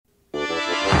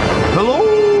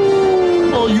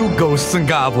ghosts and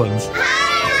goblins.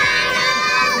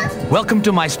 Welcome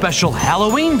to my special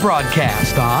Halloween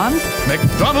broadcast on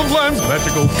McDonald's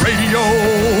Magical Radio.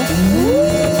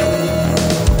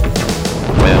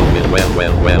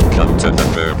 Welcome to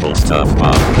the Purple Stuff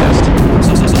Podcast.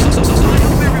 I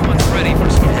hope everyone's ready for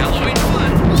some Halloween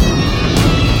fun.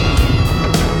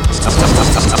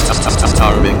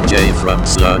 Starring Jay from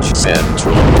Sludge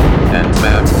Central and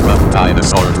Matt from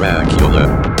Dinosaur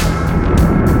Dracula.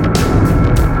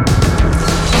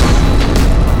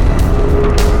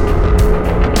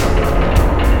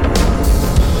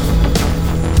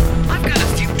 I've got a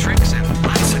few tricks and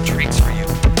lots of treats for you.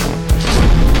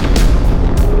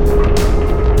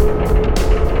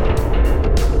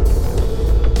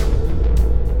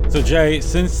 So Jay,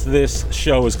 since this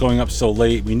show is going up so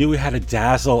late, we knew we had to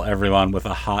dazzle everyone with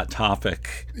a hot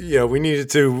topic. Yeah, we needed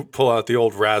to pull out the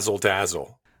old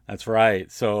razzle-dazzle. That's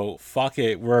right. So fuck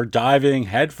it. We're diving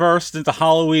headfirst into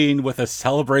Halloween with a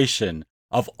celebration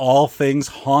of all things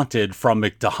haunted from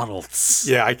McDonald's.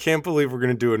 Yeah, I can't believe we're going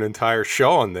to do an entire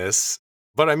show on this.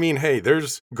 But I mean, hey,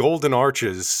 there's golden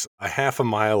arches a half a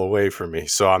mile away from me,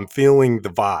 so I'm feeling the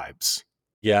vibes.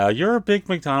 Yeah, you're a big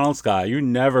McDonald's guy. You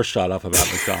never shut up about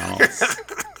McDonald's.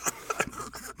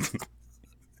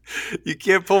 You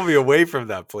can't pull me away from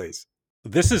that place.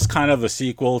 This is kind of a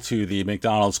sequel to the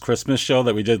McDonald's Christmas show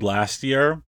that we did last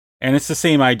year. And it's the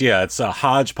same idea. It's a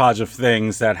hodgepodge of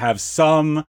things that have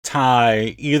some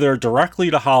tie either directly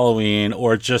to Halloween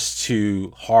or just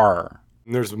to horror.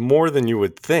 And there's more than you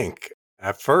would think.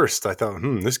 At first, I thought,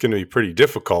 this is going to be pretty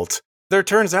difficult. There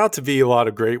turns out to be a lot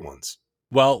of great ones.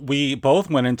 Well, we both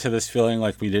went into this feeling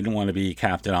like we didn't want to be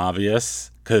Captain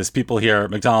Obvious, because people hear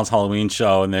McDonald's Halloween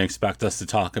show and they expect us to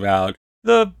talk about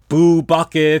the Boo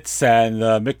Buckets and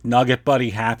the McNugget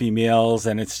Buddy Happy Meals,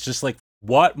 and it's just like,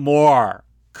 what more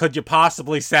could you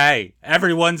possibly say?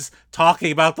 Everyone's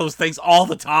talking about those things all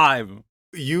the time.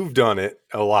 You've done it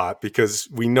a lot because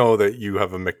we know that you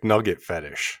have a McNugget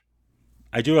fetish.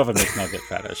 I do have a McNugget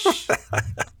fetish.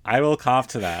 I will cop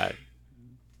to that.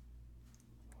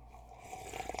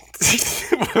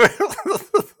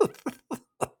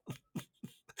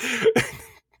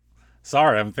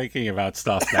 Sorry, I'm thinking about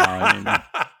stuff now. I mean,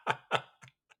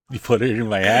 you put it in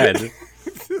my head.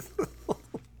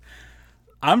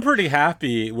 I'm pretty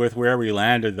happy with where we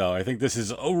landed, though. I think this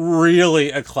is a really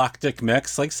eclectic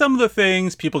mix. Like, some of the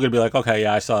things, people are going to be like, okay,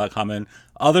 yeah, I saw that coming.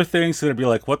 Other things are going to be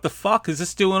like, what the fuck is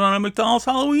this doing on a McDonald's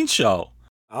Halloween show?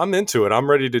 I'm into it. I'm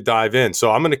ready to dive in.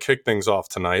 So I'm going to kick things off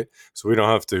tonight so we don't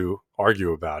have to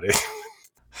argue about it.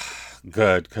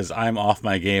 Good, because I'm off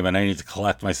my game and I need to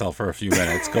collect myself for a few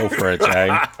minutes. Go for it, Jay.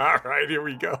 All right, here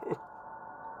we go.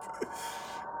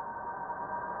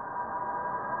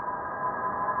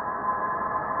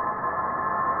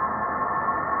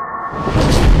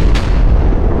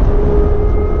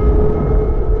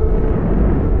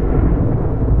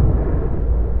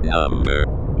 Number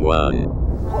 1.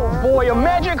 Oh boy, a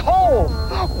magic hole!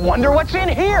 Wonder what's in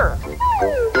here?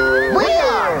 We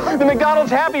are The McDonald's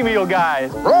Happy Meal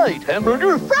guys. right,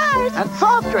 hamburger, fries, and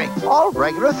soft drinks, all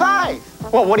regular size.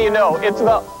 Well, what do you know? It's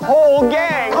the whole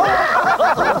gang.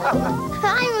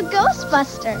 I'm a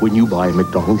Ghostbuster. When you buy a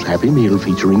McDonald's Happy Meal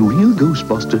featuring real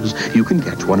Ghostbusters, you can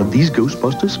catch one of these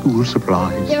Ghostbuster school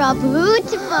supplies. They're all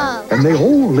beautiful. And they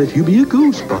all let you be a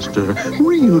Ghostbuster.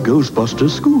 Real Ghostbuster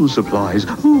school supplies,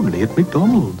 only at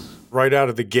McDonald's. Right out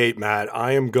of the gate, Matt,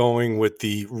 I am going with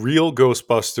the real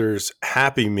Ghostbusters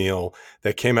Happy Meal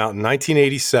that came out in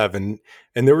 1987.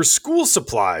 And there were school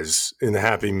supplies in the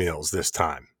Happy Meals this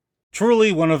time.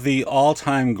 Truly one of the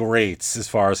all-time greats as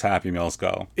far as Happy Meals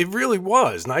go. It really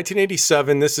was.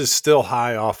 1987, this is still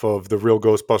high off of the real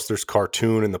Ghostbusters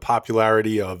cartoon and the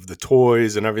popularity of the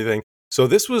toys and everything. So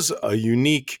this was a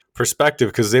unique perspective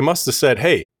because they must have said,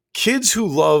 hey, kids who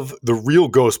love the real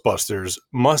Ghostbusters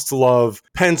must love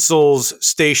pencils,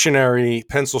 stationery,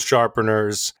 pencil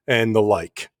sharpeners, and the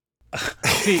like.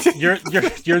 See,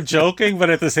 you're joking, but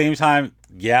at the same time,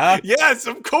 yeah. Yes,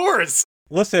 of course.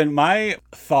 Listen, my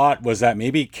thought was that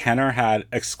maybe Kenner had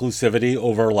exclusivity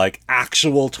over like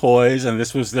actual toys, and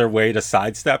this was their way to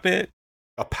sidestep it.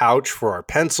 A pouch for our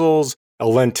pencils, a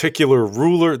lenticular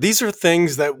ruler. These are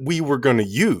things that we were going to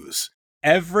use.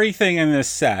 Everything in this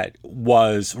set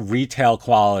was retail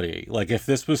quality. Like if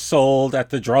this was sold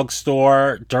at the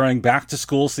drugstore during back to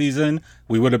school season,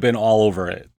 we would have been all over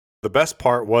it. The best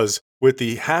part was with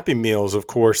the Happy Meals, of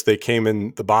course, they came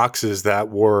in the boxes that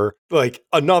were like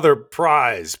another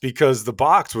prize because the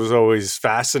box was always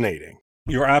fascinating.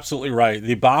 You're absolutely right.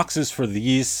 The boxes for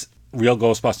these Real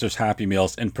Ghostbusters Happy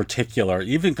Meals in particular,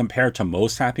 even compared to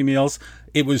most Happy Meals,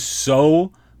 it was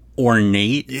so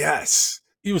ornate. Yes.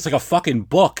 It was like a fucking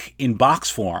book in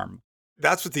box form.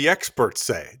 That's what the experts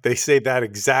say. They say that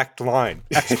exact line.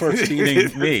 Experts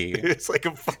meaning me. It's like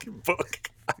a fucking book.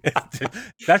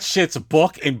 That shit's a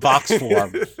book in box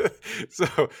form.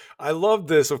 So I love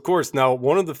this. Of course, now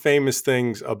one of the famous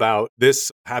things about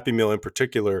this Happy Meal in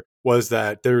particular was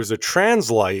that there's a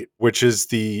Translight, which is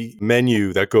the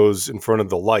menu that goes in front of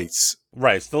the lights.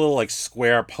 Right. It's the little like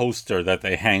square poster that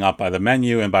they hang up by the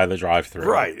menu and by the drive-thru.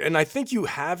 Right. And I think you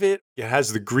have it. It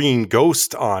has the green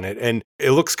ghost on it. And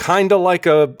it looks kind of like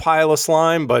a pile of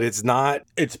slime, but it's not.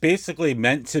 It's basically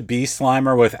meant to be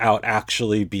Slimer without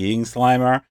actually being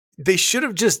Slimer. They should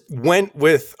have just went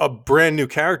with a brand new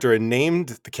character and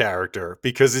named the character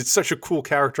because it's such a cool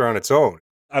character on its own.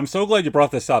 I'm so glad you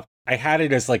brought this up. I had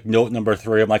it as like note number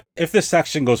 3. I'm like, if this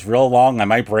section goes real long, I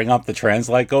might bring up the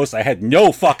Translight Ghost. I had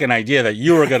no fucking idea that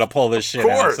you were going to pull this shit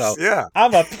out. So yeah.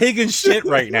 I'm a pig in shit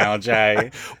right now,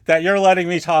 Jay, that you're letting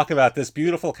me talk about this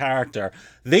beautiful character.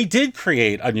 They did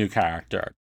create a new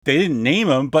character. They didn't name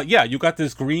him, but yeah, you got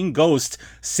this green ghost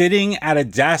sitting at a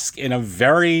desk in a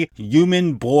very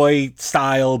human boy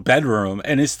style bedroom,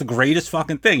 and it's the greatest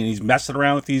fucking thing. And he's messing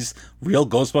around with these real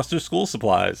Ghostbusters school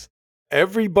supplies.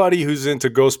 Everybody who's into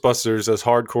Ghostbusters as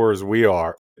hardcore as we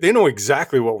are, they know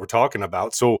exactly what we're talking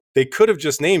about. So they could have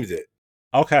just named it.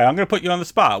 Okay, I'm going to put you on the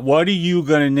spot. What are you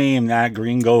going to name that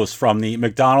green ghost from the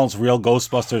McDonald's Real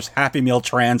Ghostbusters Happy Meal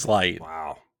Translight?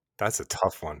 Wow, that's a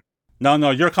tough one.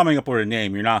 No, you're coming up with a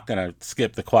name. You're not going to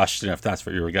skip the question if that's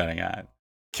what you were getting at.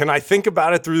 Can I think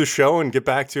about it through the show and get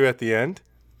back to you at the end?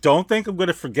 Don't think I'm going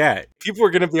to forget. People are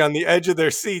going to be on the edge of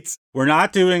their seats. We're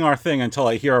not doing our thing until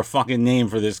I hear a fucking name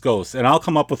for this ghost, and I'll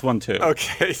come up with one too.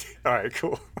 Okay. All right,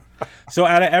 cool. So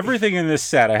out of everything in this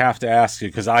set, I have to ask you,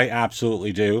 because I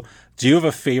absolutely do you have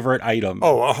a favorite item?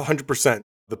 Oh, 100%.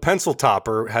 The pencil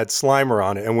topper had Slimer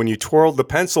on it, and when you twirled the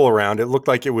pencil around, it looked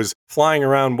like it was flying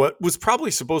around what was probably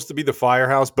supposed to be the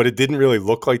firehouse, but it didn't really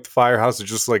look like the firehouse.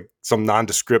 It's just like some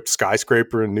nondescript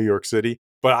skyscraper in New York City.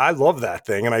 But I love that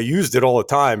thing, and I used it all the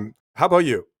time. How about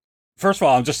you? First of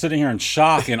all, I'm just sitting here in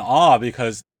shock and awe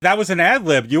because that was an ad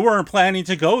lib. You weren't planning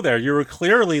to go there. You were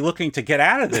clearly looking to get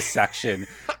out of this section.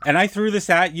 And I threw this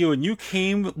at you, and you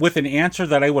came with an answer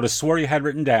that I would have swore you had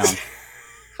written down.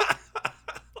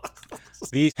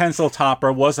 The pencil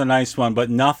topper was a nice one,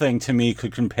 but nothing to me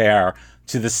could compare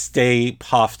to the Stay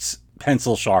Puft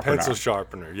pencil sharpener. Pencil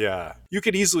sharpener, yeah. You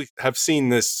could easily have seen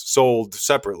this sold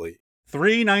separately.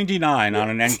 $3.99 on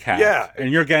an end cap. Yeah.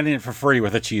 And you're getting it for free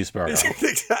with a cheeseburger.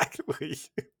 Exactly.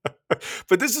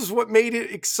 But this is what made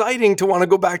it exciting to want to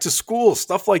go back to school,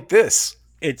 stuff like this.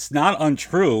 It's not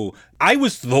untrue. I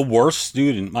was the worst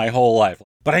student my whole life,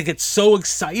 but I get so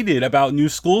excited about new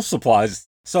school supplies.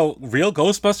 So, real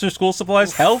Ghostbuster school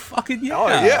supplies? Hell fucking yeah. Oh,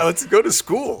 yeah, let's go to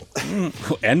school.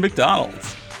 And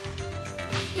McDonald's.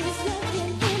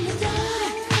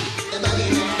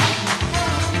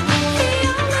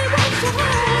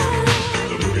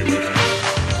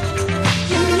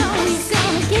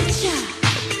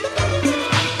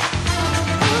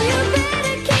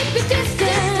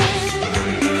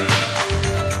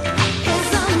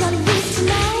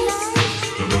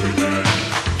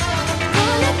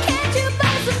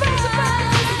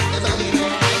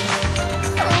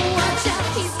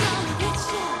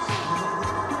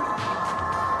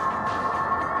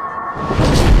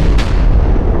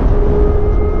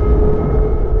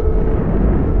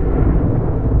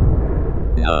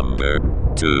 Number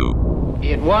 2.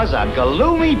 It was a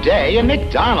gloomy day in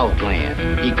McDonald's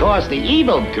land because the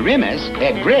evil Grimace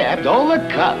had grabbed all the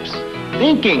cups.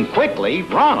 Thinking quickly,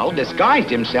 Ronald disguised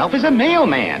himself as a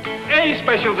mailman. A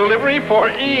special delivery for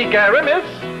E. Grimace.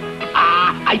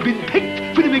 I've been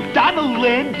picked for the McDonald's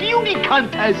Land Beauty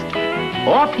Contest.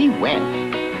 Off he went.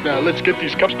 Now let's get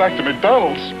these cups back to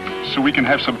McDonald's so we can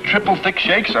have some triple thick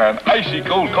shakes and icy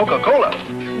cold Coca-Cola.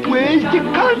 Where's the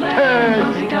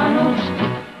contest?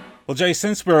 Well, Jay,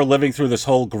 since we're living through this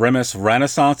whole Grimace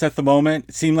renaissance at the moment,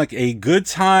 it seemed like a good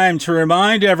time to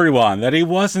remind everyone that he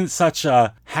wasn't such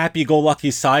a happy-go-lucky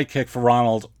sidekick for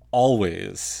Ronald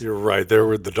always. You're right. There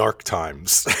were the dark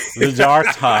times. The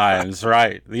dark times,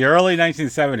 right. The early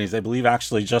 1970s, I believe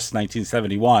actually just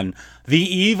 1971, the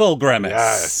evil Grimace.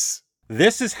 Yes.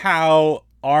 This is how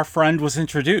our friend was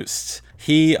introduced.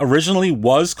 He originally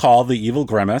was called the Evil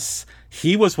Grimace.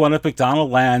 He was one of McDonald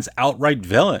Land's outright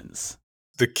villains.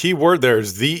 The key word there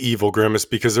is the evil Grimace,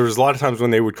 because there was a lot of times when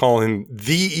they would call him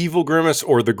the evil Grimace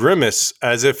or the Grimace,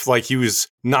 as if like he was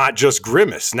not just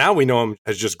Grimace. Now we know him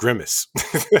as just Grimace.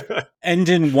 And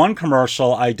in one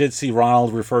commercial, I did see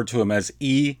Ronald refer to him as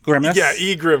E. Grimace. Yeah,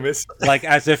 E. Grimace. Like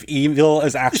as if evil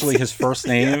is actually his first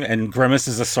name and Grimace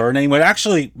is a surname, which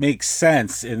actually makes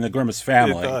sense in the Grimace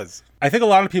family. It does. I think a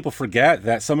lot of people forget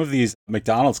that some of these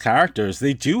McDonald's characters,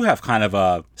 they do have kind of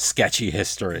a sketchy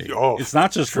history. Oh, it's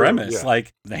not just true, Grimace. yeah. Like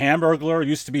the Hamburglar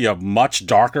used to be a much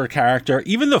darker character.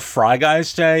 Even the Fry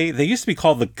Guys, Jay, they used to be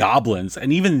called the Goblins,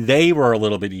 and even they were a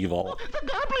little bit evil. The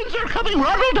goblins are coming,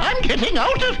 Ronald. I'm getting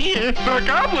out of here. The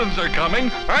goblins are coming.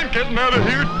 I'm getting out of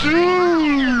here,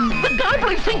 too. The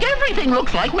goblins think everything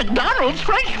looks like McDonald's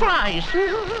French fries.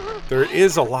 There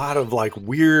is a lot of like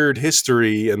weird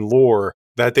history and lore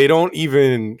that they don't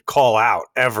even call out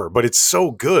ever, but it's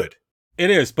so good.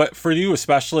 It is, but for you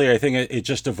especially, I think it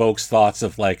just evokes thoughts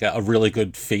of like a really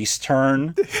good face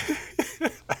turn.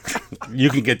 You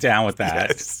can get down with that.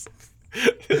 Yes.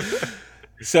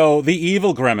 So the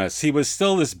evil Grimace, he was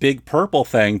still this big purple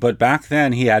thing, but back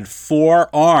then he had 4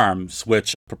 arms,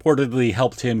 which purportedly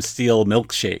helped him steal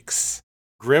milkshakes.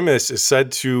 Grimace is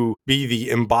said to be the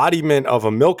embodiment of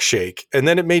a milkshake, and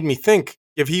then it made me think,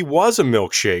 if he was a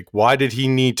milkshake, why did he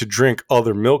need to drink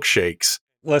other milkshakes?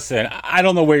 Listen, I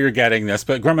don't know where you're getting this,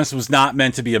 but Grimace was not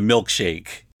meant to be a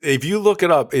milkshake. If you look it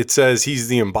up, it says he's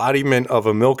the embodiment of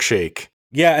a milkshake.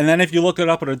 Yeah, and then if you look it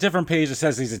up on a different page, it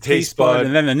says he's a taste bud,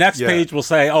 and then the next page will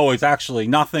say, oh, it's actually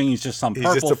nothing, he's just some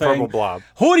purple thing. He's just a purple blob.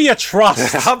 Who do you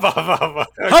trust?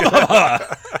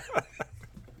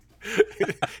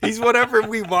 He's whatever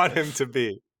we want him to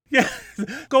be. Yeah,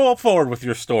 go forward with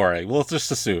your story. We'll just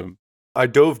assume. I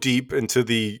dove deep into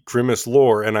the Grimace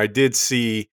lore, and I did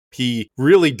see he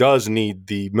really does need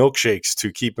the milkshakes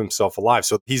to keep himself alive.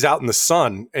 So he's out in the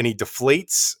sun, and he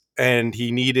deflates, and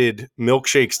he needed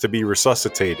milkshakes to be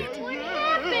resuscitated.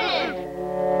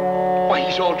 Why,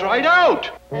 he's all dried out.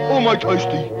 Oh, my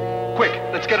tasty. Quick,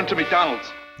 let's get him to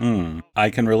McDonald's. I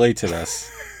can relate to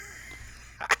this.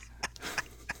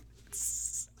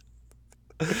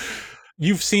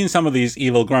 You've seen some of these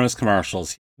evil Grimace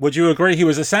commercials. Would you agree he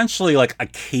was essentially like a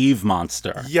cave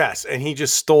monster? Yes, and he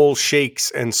just stole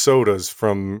shakes and sodas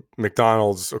from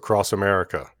McDonald's across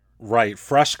America. Right,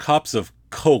 fresh cups of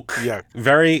Coke. Yeah.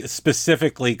 Very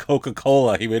specifically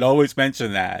Coca-Cola. He would always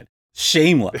mention that.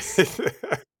 Shameless.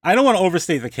 I don't want to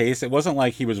overstate the case. It wasn't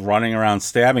like he was running around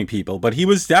stabbing people, but he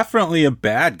was definitely a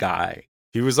bad guy.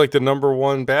 He was like the number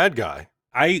one bad guy.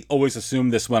 I always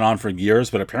assumed this went on for years,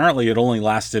 but apparently it only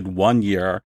lasted 1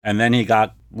 year. And then he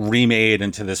got remade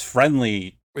into this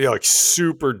friendly... Yeah, like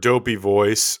super dopey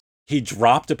voice. He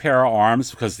dropped a pair of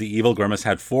arms because the evil Grimace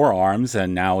had 4 arms,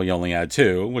 and now he only had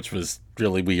 2, which was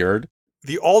really weird.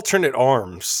 The alternate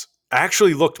arms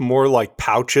actually looked more like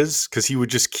pouches because he would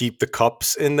just keep the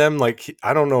cups in them. Like,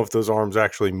 I don't know if those arms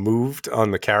actually moved on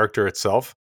the character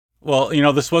itself. Well, you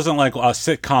know, this wasn't like a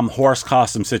sitcom horse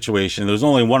costume situation. There was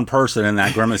only one person in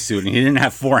that Grimace suit, and he didn't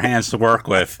have 4 hands to work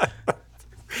with.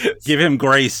 Give him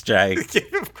grace, Jay. Give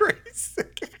him grace.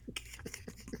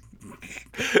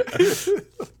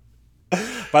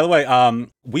 By the way,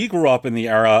 we grew up in the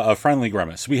era of Friendly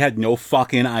Grimace. We had no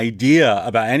fucking idea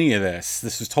about any of this.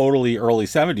 This was totally early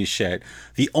 70s shit.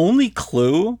 The only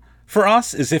clue for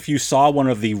us is if you saw one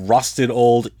of the rusted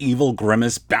old evil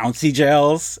Grimace bouncy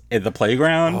jails at the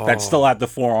playground that still had the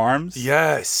 4 arms.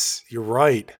 Yes, you're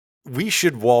right. We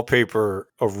should wallpaper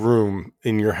a room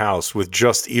in your house with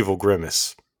just evil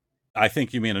Grimace. I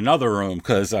think you mean another room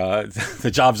because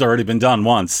the job's already been done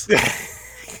once.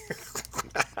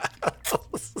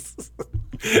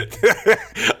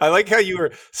 I like how you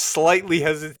were slightly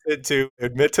hesitant to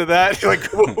admit to that. Like,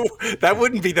 whoa, that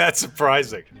wouldn't be that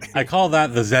surprising. I call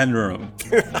that the Zen room.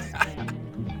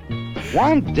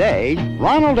 One day,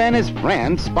 Ronald and his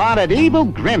friends spotted evil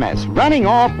Grimace running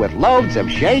off with loads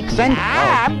of shakes and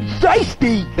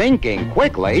Tasty! Thinking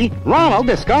quickly, Ronald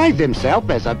disguised himself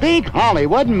as a big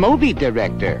Hollywood movie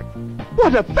director.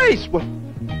 What a face! What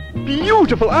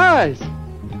beautiful eyes!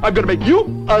 I'm gonna make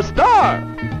you a star!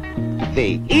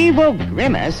 The evil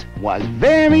Grimace was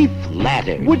very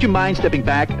flattered. Would you mind stepping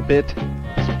back a bit?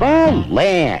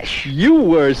 Splash! You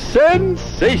were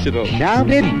sensational!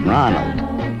 Shouted Ronald.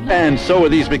 And so are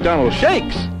these McDonald's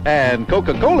shakes, and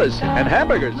Coca-Colas, and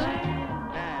hamburgers.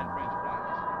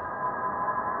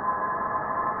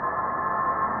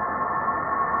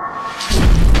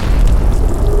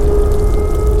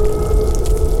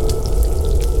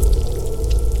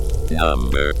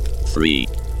 Number 3.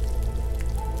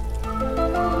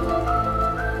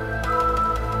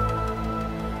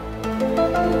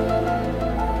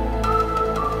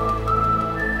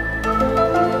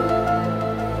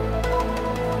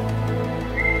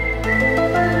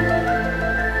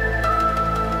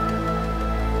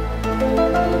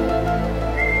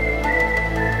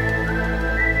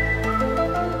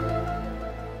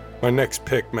 My next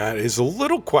pick, Matt, is a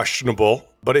little questionable,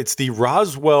 but it's the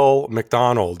Roswell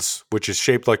McDonald's, which is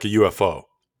shaped like a UFO.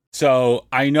 So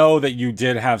I know that you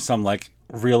did have some like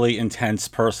really intense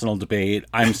personal debate.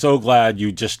 I'm so glad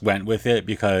you just went with it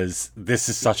because this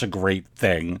is such a great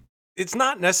thing. It's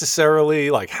not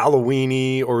necessarily like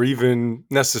Halloween-y or even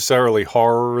necessarily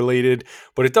horror related,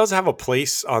 but it does have a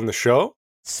place on the show.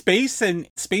 Space and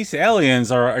space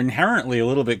aliens are inherently a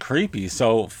little bit creepy,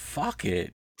 so fuck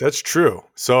it. That's true.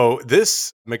 So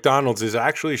this McDonald's is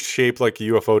actually shaped like a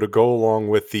UFO to go along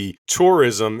with the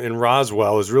tourism in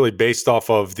Roswell is really based off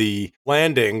of the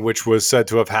landing, which was said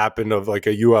to have happened of like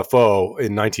a UFO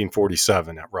in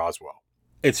 1947 at Roswell.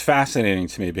 It's fascinating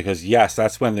to me because, yes,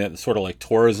 that's when the sort of like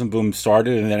tourism boom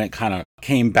started, and then it kind of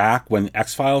came back when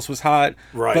X-Files was hot.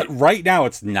 Right. But right now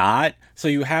it's not. So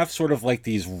you have sort of like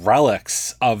these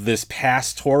relics of this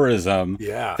past tourism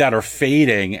that are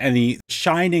fading. And the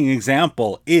shining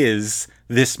example is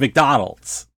this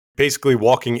McDonald's. Basically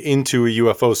walking into a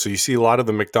UFO. So you see a lot of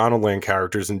the McDonaldland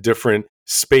characters in different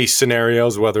space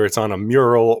scenarios, whether it's on a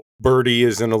mural, Birdie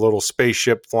is in a little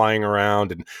spaceship flying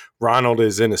around, and Ronald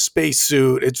is in a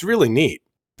spacesuit. It's really neat.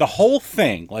 The whole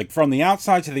thing, like from the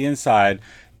outside to the inside,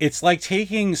 it's like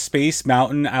taking Space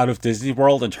Mountain out of Disney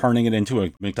World and turning it into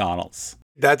a McDonald's.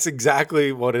 That's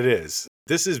exactly what it is.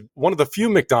 This is one of the few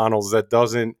McDonald's that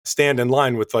doesn't stand in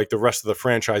line with like the rest of the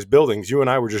franchise buildings. You and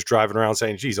I were just driving around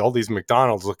saying, geez, all these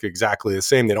McDonald's look exactly the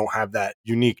same. They don't have that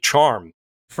unique charm.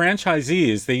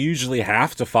 Franchisees, they usually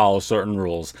have to follow certain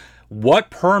rules. What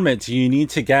permit do you need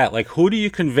to get? Like, who do you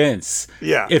convince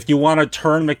if you want to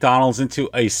turn McDonald's into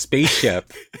a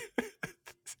spaceship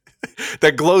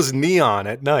that glows neon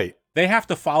at night? They have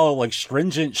to follow like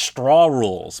stringent straw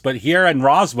rules. But here in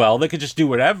Roswell, they could just do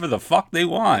whatever the fuck they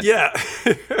want. Yeah.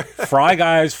 Fry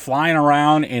Guys flying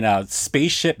around in a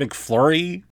spaceship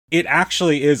McFlurry. It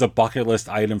actually is a bucket list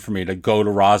item for me to go to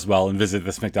Roswell and visit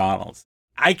this McDonald's.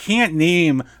 I can't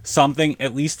name something,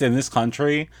 at least in this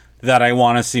country, that I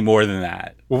want to see more than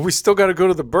that. Well, we still got to go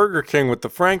to the Burger King with the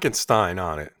Frankenstein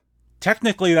on it.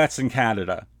 Technically, that's in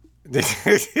Canada.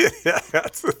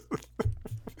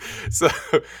 So,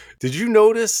 did you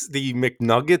notice the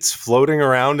McNuggets floating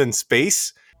around in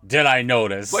space? Did I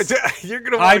notice? You're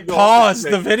gonna I paused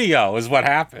the video is what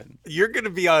happened. You're going to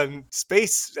be on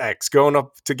SpaceX going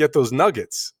up to get those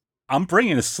nuggets. I'm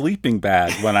bringing a sleeping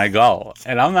bag when I go,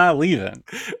 and I'm not leaving.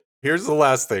 Here's the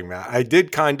last thing, Matt. I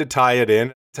did kind of tie it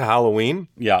in to Halloween.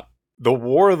 Yeah. The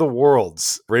War of the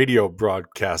Worlds radio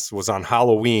broadcast was on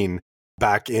Halloween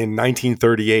back in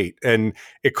 1938. And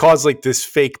it caused like this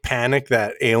fake panic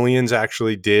that aliens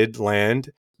actually did land.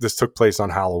 This took place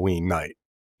on Halloween night.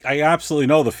 I absolutely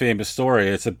know the famous story.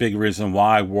 It's a big reason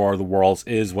why War of the Worlds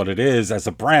is what it is as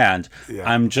a brand. Yeah.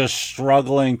 I'm just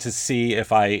struggling to see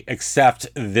if I accept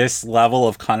this level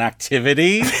of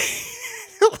connectivity.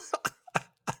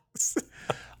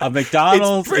 A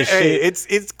McDonald's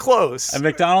it's close. A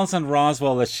McDonald's in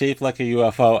Roswell that's shaped like a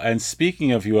UFO. And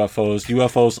speaking of UFOs,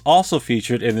 UFOs also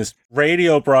featured in this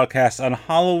radio broadcast on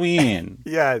Halloween.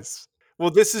 Yes. Well,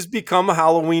 this has become a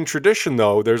Halloween tradition,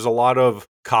 though. There's a lot of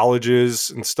colleges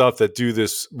and stuff that do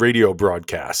this radio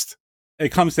broadcast. It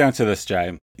comes down to this,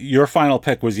 Jay. Your final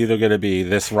pick was either going to be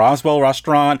this Roswell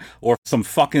restaurant or some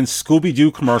fucking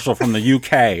Scooby-Doo commercial from the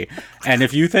UK. And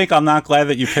if you think I'm not glad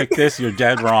that you picked this, you're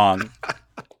dead wrong.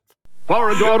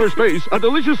 Far into outer space, a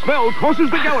delicious smell crosses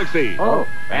the galaxy. Oh,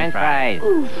 French fries.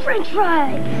 Ooh, French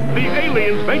fries. The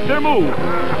aliens make their move.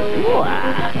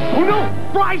 Oh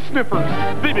no, fry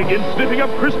sniffers. They begin sniffing up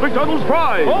crisp McDonald's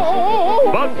fries.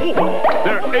 But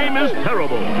their aim is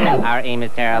terrible. Our aim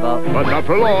is terrible. But not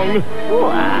for long.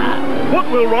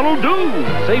 What will Ronald do?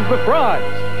 Save the fries.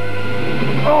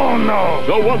 Oh no.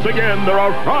 So once again, there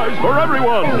are fries for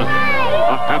everyone.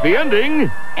 A happy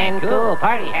ending. And cool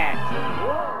party hats.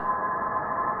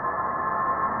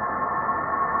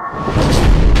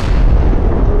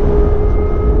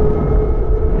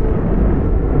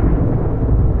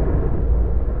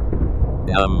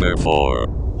 Number 4.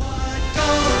 What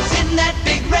goes in that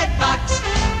big red box?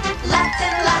 Lots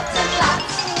and lots and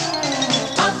lots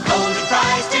of golden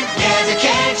fries together.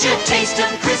 Can't you taste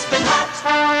them crisp and hot?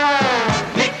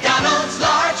 McDonald's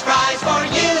large fries for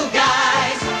you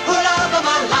guys. Put all of them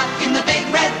a lot in the big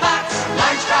red box.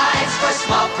 Large fries for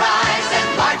small fries and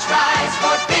large fries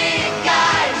for big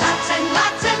guys. Lots and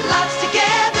lots and lots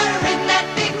together in that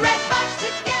big red box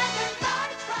together.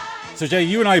 Large fries. So, Jay,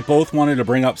 you and I both wanted to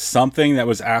bring up something that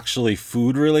was actually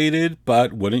food related,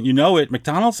 but wouldn't you know it,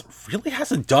 McDonald's really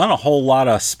hasn't done a whole lot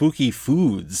of spooky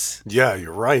foods. Yeah,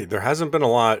 you're right. There hasn't been a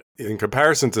lot in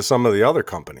comparison to some of the other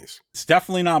companies. It's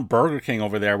definitely not Burger King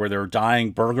over there where they're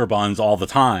dyeing burger buns all the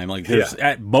time. Like, there's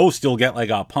at most you'll get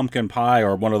like a pumpkin pie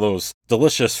or one of those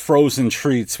delicious frozen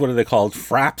treats. What are they called?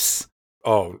 Fraps?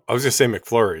 Oh, I was going to say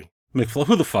McFlurry.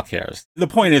 Who the fuck cares? The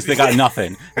point is they got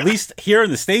nothing. At least here in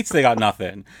the States, they got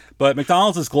nothing. But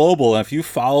McDonald's is global, and if you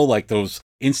follow like those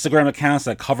Instagram accounts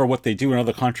that cover what they do in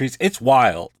other countries, it's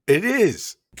wild. It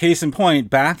is. Case in point,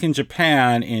 back in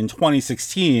Japan in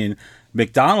 2016,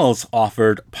 McDonald's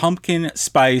offered pumpkin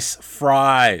spice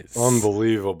fries.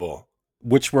 Unbelievable.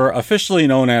 Which were officially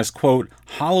known as, quote,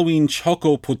 Halloween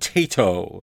Choco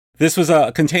Potato. This was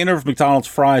a container of McDonald's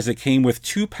fries that came with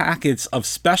 2 packets of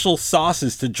special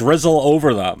sauces to drizzle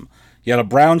over them. You had a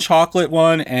brown chocolate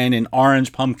one and an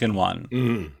orange pumpkin one.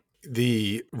 Mm.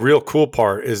 The real cool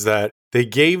part is that they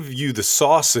gave you the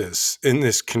sauces in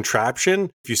this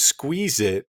contraption. If you squeeze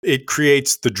it, it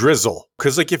creates the drizzle.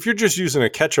 Because like if you're just using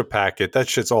a ketchup packet, that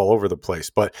shit's all over the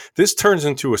place. But this turns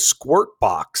into a squirt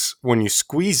box when you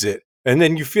squeeze it. And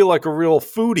then you feel like a real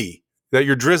foodie. That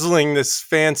you're drizzling this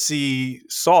fancy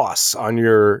sauce on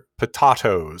your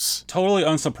potatoes. Totally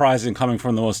unsurprising coming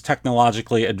from the most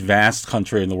technologically advanced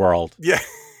country in the world. Yeah.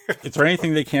 Is there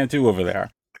anything they can't do over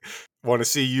there? Want to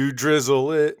see you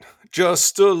drizzle it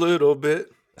just a little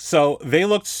bit. So they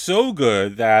looked so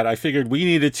good that I figured we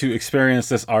needed to experience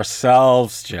this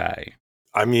ourselves, Jay.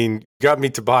 I mean, you got me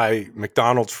to buy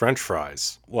McDonald's French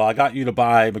fries. Well, I got you to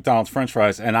buy McDonald's French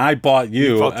fries, and I bought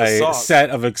you a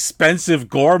set of expensive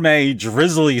gourmet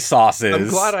drizzly sauces. I'm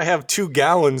glad I have 2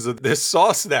 gallons of this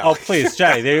sauce now. Oh, please,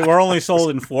 Jay. They were only sold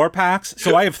in 4 packs,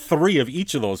 so I have 3 of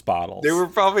each of those bottles. They were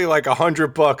probably like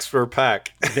 $100 per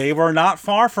pack. They were not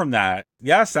far from that.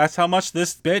 Yes, that's how much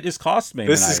this bit is costing me.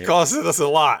 This is costing us a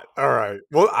lot. All right.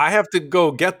 Well, I have to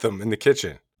go get them in the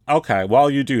kitchen. Okay, while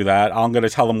you do that, I'm going to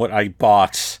tell them what I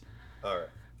bought. All right.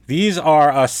 These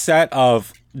are a set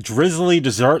of drizzly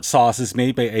dessert sauces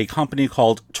made by a company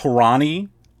called Torani.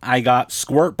 I got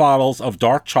squirt bottles of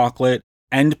dark chocolate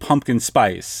and pumpkin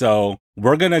spice. So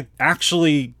we're going to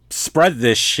actually spread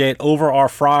this shit over our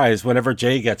fries whenever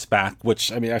Jay gets back,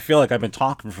 which, I mean, I feel like I've been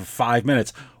talking for 5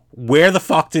 minutes. Where the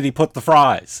fuck did he put the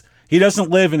fries? He doesn't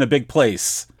live in a big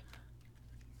place.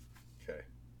 Okay.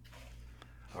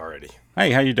 Alrighty.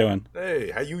 Hey, how you doing?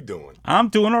 Hey, how you doing? I'm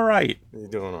doing all right. You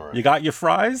doing all right? You got your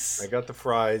fries? I got the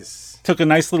fries. Took a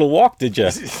nice little walk, did you?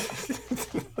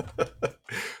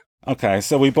 Okay,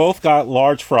 so we both got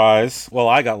large fries. Well,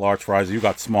 I got large fries. You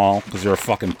got small because you're a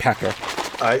fucking pecker.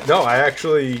 I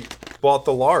actually bought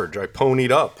the large. I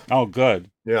ponied up. Oh,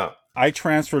 good. Yeah. I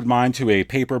transferred mine to a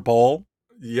paper bowl.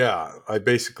 Yeah, I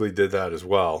basically did that as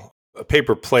well. A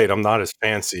paper plate. I'm not as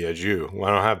fancy as you.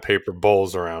 I don't have paper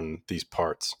bowls around these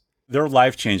parts. They're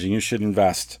life-changing. You should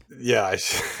invest. Yeah.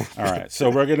 All right. So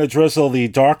we're going to drizzle the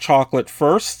dark chocolate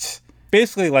first.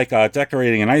 Basically like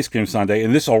decorating an ice cream sundae.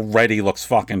 And this already looks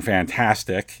fucking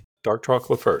fantastic. Dark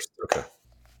chocolate first. Okay.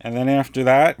 And then after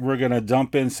that, we're going to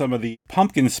dump in some of the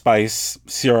pumpkin spice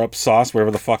syrup sauce,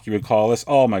 whatever the fuck you would call this.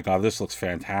 Oh my God, this looks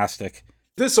fantastic.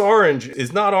 This orange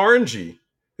is not orangey.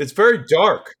 It's very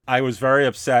dark. I was very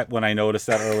upset when I noticed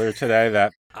that earlier today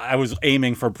that I was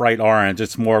aiming for bright orange.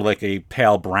 It's more like a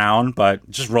pale brown, but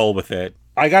just roll with it.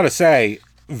 I gotta say,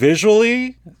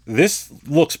 visually, this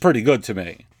looks pretty good to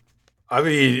me. I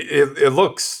mean, it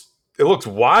looks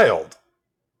wild.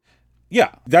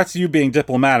 Yeah, that's you being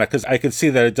diplomatic, because I could see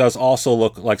that it does also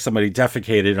look like somebody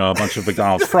defecated on a bunch of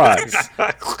McDonald's fries.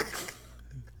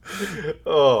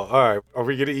 Oh, all right. Are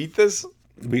we gonna eat this?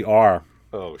 We are.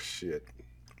 Oh, shit.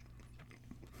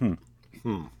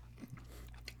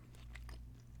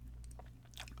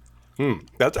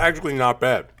 That's actually not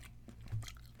bad.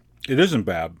 It isn't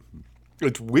bad.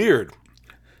 It's weird.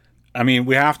 I mean,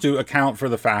 we have to account for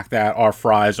the fact that our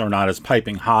fries are not as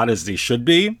piping hot as they should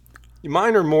be.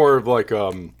 Mine are more of like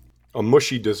a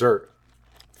mushy dessert.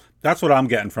 That's what I'm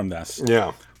getting from this.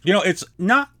 Yeah. You know, it's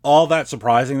not all that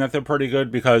surprising that they're pretty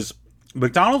good because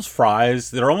McDonald's fries,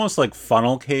 they're almost like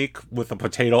funnel cake with a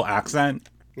potato accent.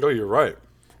 Oh, you're right.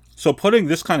 So putting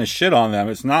this kind of shit on them,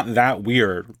 it's not that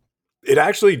weird. It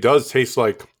actually does taste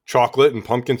like chocolate and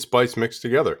pumpkin spice mixed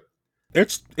together.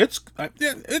 It's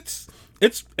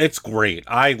great.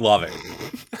 I love it.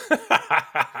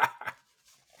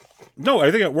 No, I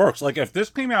think it works. Like if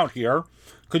this came out here,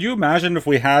 could you imagine if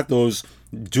we had those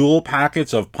dual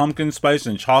packets of pumpkin spice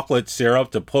and chocolate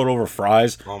syrup to put over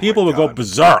fries? Oh People would go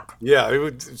berserk. Yeah, it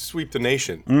would sweep the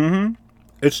nation. Mm-hmm.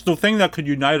 It's the thing that could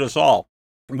unite us all.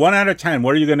 1 out of 10,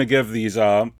 what are you going to give these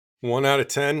 1 out of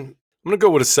 10. I'm going to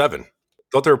go with a 7.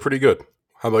 Thought they were pretty good.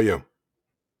 How about you?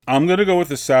 I'm going to go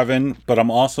with a 7, but I'm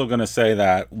also going to say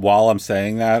that while I'm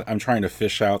saying that, I'm trying to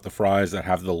fish out the fries that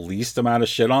have the least amount of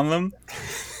shit on them.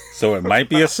 So it might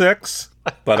be a 6,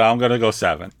 but I'm going to go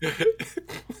 7.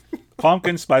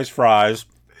 Pumpkin spice fries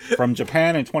from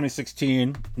Japan in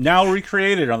 2016, now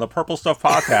recreated on the Purple Stuff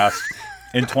podcast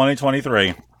in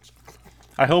 2023.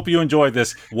 I hope you enjoyed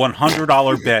this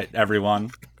 $100 bit, everyone.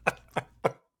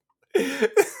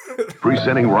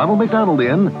 Presenting Ronald McDonald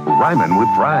in Rhymin' with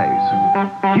Fries.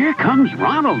 Here comes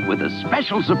Ronald with a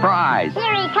special surprise.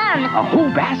 Here he comes. A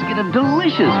whole basket of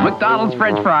delicious McDonald's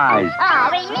French fries. Oh,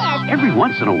 we missed. Every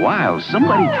once in a while,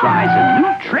 somebody tries a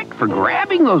new trick for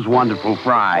grabbing those wonderful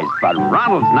fries. But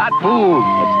Ronald's not fooled.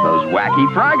 It's those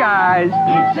wacky fry guys.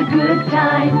 It's a good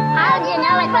time. How'd you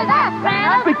know it was us,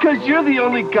 Ronald? Because you're the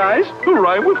only guys who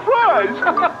rhyme with fries.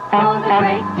 For the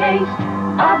great taste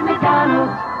of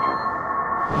McDonald's.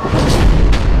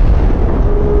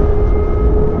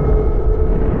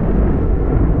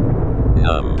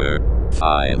 Number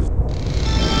 5.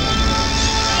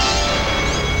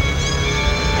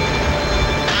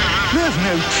 There's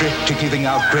no trick to giving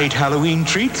out great Halloween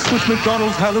treats with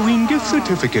McDonald's Halloween gift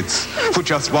certificates. For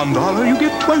just $1, you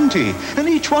get 20, and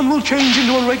each one will change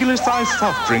into a regular-sized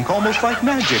soft drink almost like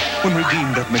magic when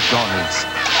redeemed at McDonald's.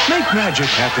 Make magic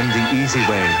happen the easy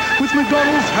way with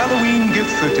McDonald's Halloween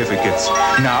gift certificates.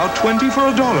 Now 20 for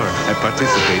 $1 at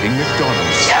participating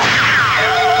McDonald's.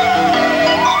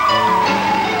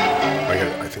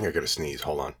 I think I got to sneeze.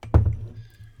 Hold on.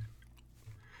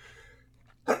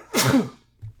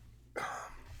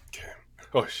 Okay.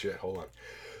 Oh, shit. Hold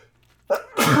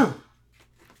on.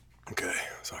 Okay.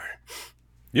 Sorry.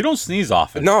 You don't sneeze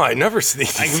often. No, I never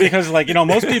sneeze. Because,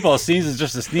 most people, a sneeze is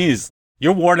just a sneeze.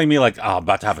 You're warning me like, oh, I'm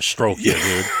about to have a stroke here,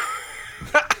 dude.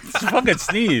 It's a fucking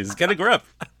sneeze. Get a grip.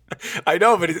 I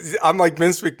know, but I'm like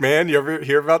Vince McMahon. You ever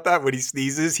hear about that? When he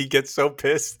sneezes, he gets so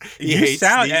pissed. He hates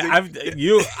sneezing.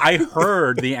 I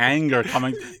heard the anger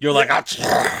coming. You're like,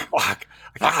 fuck.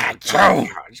 All right.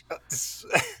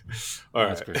 All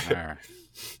right.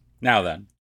 Now then.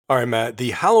 All right, Matt.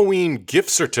 The Halloween gift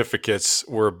certificates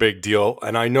were a big deal,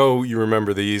 and I know you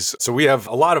remember these. So we have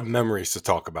a lot of memories to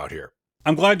talk about here.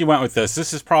 I'm glad you went with this.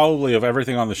 This is probably, of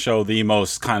everything on the show, the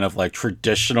most kind of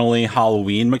traditionally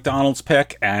Halloween McDonald's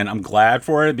pick, and I'm glad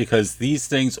for it because these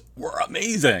things were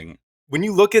amazing. When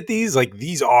you look at these,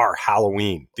 these are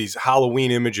Halloween. These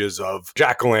Halloween images of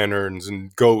jack-o'-lanterns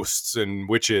and ghosts and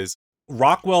witches.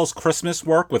 Rockwell's Christmas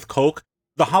work with Coke,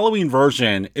 the Halloween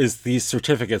version is these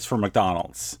certificates for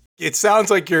McDonald's. It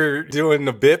sounds like you're doing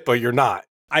a bit, but you're not.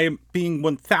 I am being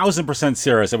 1,000%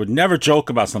 serious. I would never joke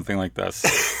about something like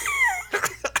this.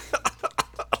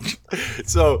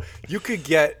 So you could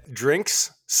get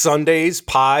drinks, sundaes,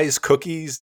 pies,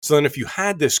 cookies. So then if you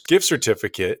had this gift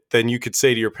certificate, then you could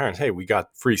say to your parents, hey, we got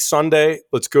free sundae.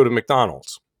 Let's go to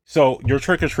McDonald's. So you're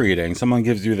trick-or-treating. Someone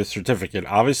gives you the certificate.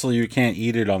 Obviously, you can't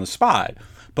eat it on the spot.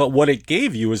 But what it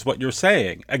gave you is what you're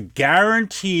saying. A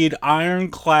guaranteed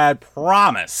ironclad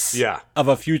promise of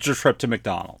a future trip to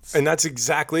McDonald's. And that's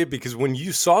exactly it, because when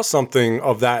you saw something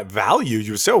of that value,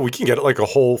 you would say, oh, we can get a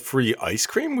whole free ice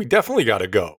cream. We definitely got to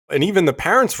go. And even the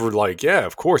parents were like, yeah,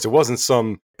 of course. It wasn't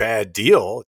some bad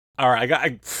deal. All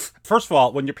right, first of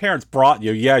all, when your parents brought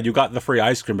you, you got the free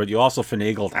ice cream, but you also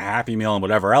finagled a Happy Meal and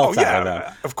whatever else out of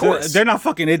them. Of course. They're not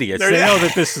fucking idiots. They know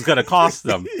that this is going to cost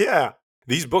them. Yeah.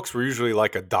 These books were usually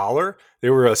 $1. They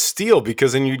were a steal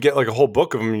because then you'd get a whole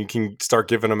book of them and you can start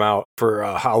giving them out for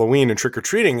Halloween and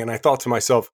trick-or-treating. And I thought to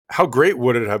myself, how great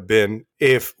would it have been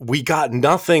if we got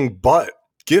nothing but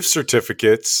gift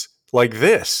certificates like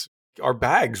this? Our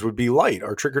bags would be light,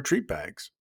 our trick-or-treat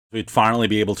bags. We'd finally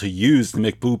be able to use the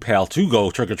McBoo Pail to go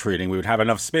trick-or-treating. We would have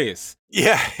enough space.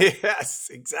 Yeah, yes,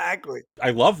 exactly.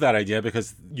 I love that idea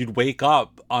because you'd wake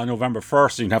up on November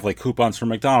 1st and you'd have coupons for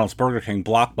McDonald's, Burger King,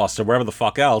 Blockbuster, wherever the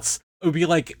fuck else. It would be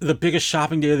the biggest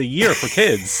shopping day of the year for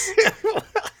kids.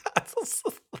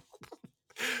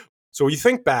 So you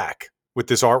think back with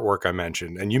this artwork I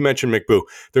mentioned, and you mentioned McBoo,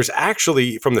 there's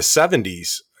actually from the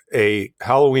 70s, a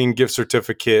Halloween gift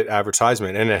certificate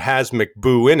advertisement, and it has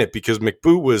McBoo in it because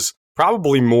McBoo was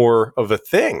probably more of a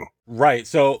thing. Right.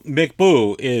 So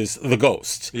McBoo is the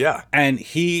ghost. Yeah. And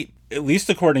he, at least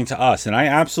according to us, and I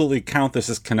absolutely count this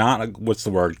as canonical. What's the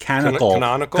word? Canonical.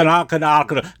 Canonical.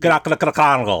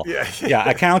 Yeah.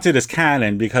 I count it as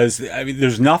canon because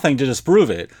there's nothing to disprove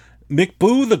it.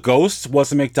 McBoo the Ghost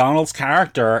was a McDonald's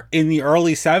character in the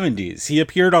early 70s. He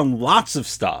appeared on lots of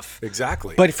stuff.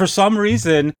 Exactly. But for some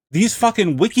reason, these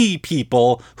fucking wiki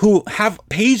people who have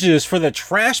pages for the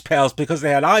trash pails because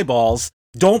they had eyeballs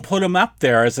Don't put him up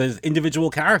there as an individual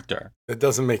character. It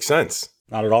doesn't make sense.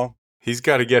 Not at all. He's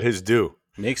got to get his due.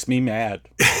 Makes me mad.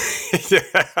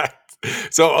 Yeah.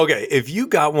 So, okay, if you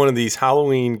got one of these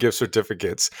Halloween gift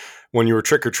certificates when you were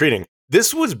trick-or-treating,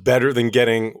 this was better than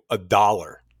getting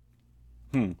 $1.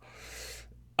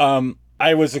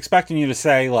 I was expecting you to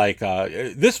say, like,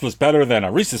 this was better than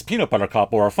a Reese's Peanut Butter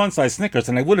Cup or a fun-size Snickers,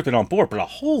 and I would have been on board, but a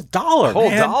whole $1, A whole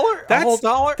man. dollar? That's, a whole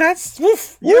dollar? That's,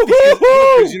 woof, Yeah,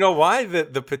 because you know why?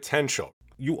 The potential.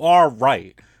 You are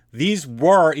right. These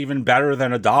were even better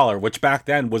than $1, which back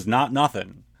then was not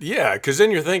nothing. Yeah, because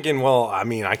then you're thinking, well, I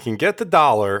mean, I can get the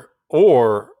 $1,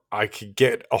 or I could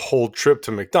get a whole trip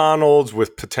to McDonald's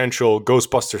with potential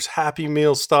Ghostbusters Happy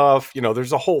Meal stuff. You know,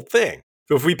 there's a whole thing.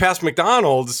 If we pass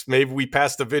McDonald's, maybe we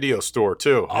pass the video store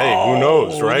too. Hey, who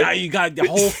knows, right? Now you got the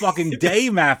whole fucking day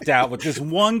mapped out with this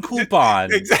one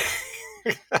coupon.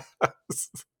 Exactly.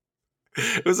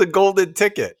 It was a golden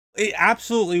ticket. It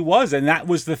absolutely was, and that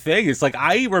was the thing. It's like,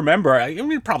 I remember,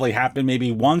 it probably happened maybe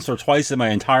once or twice in my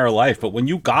entire life, but when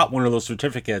you got one of those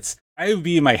certificates, I would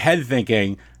be in my head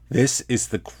thinking, this is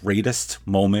the greatest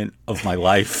moment of my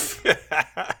life.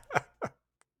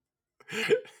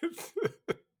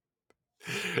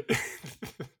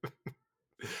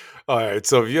 All right,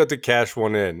 so if you had to cash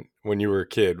one in when you were a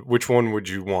kid, which one would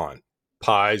you want?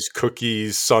 Pies,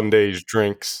 cookies, sundaes,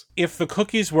 drinks? If the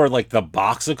cookies were like the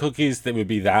box of cookies, that would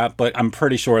be that, but I'm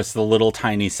pretty sure it's the little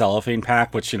tiny cellophane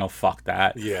pack, which, you know, fuck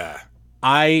that. Yeah.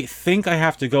 I think I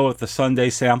have to go with the Sunday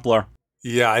sampler.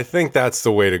 Yeah, I think that's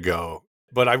the way to go.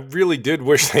 But I really did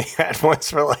wish they had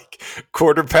ones for like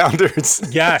quarter pounders.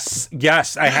 Yes,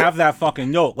 I have that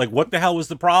fucking note. Like, what the hell was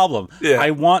the problem? Yeah.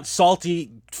 I want salty,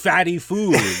 fatty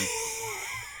food.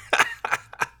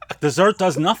 Dessert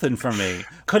does nothing for me.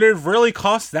 Could it really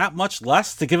cost that much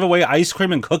less to give away ice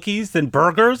cream and cookies than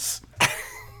burgers?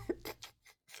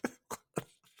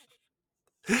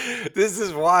 This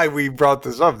is why we brought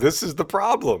this up. This is the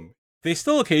problem. They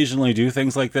still occasionally do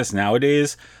things like this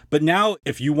nowadays, but now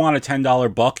if you want a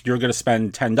 $10 buck, you're going to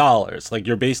spend $10. Like,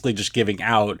 you're basically just giving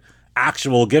out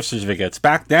actual gift certificates.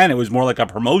 Back then, it was more like a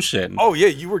promotion. Oh, yeah,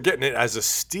 you were getting it as a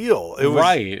steal. It was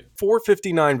right.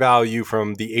 $4.59 value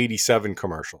from the 87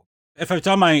 commercial. If I've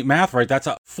done my math right, that's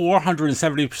a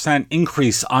 470%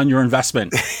 increase on your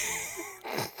investment.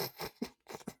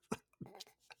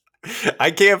 I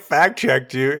can't fact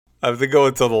check you. I have to go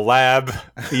into the lab,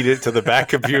 feed it to the back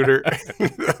computer.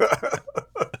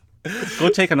 Go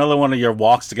take another one of your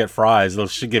walks to get fries.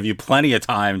 Those should give you plenty of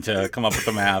time to come up with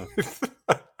the math.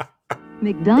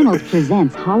 McDonald's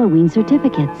presents Halloween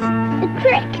certificates. The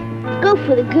trick. Go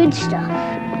for the good stuff.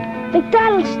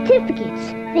 McDonald's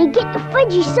certificates. They get the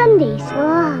fudgy sundaes,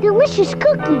 delicious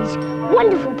cookies,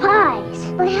 wonderful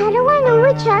pies. But how do I know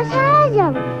which house has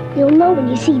them? You'll know when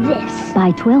you see this.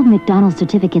 Buy 12 McDonald's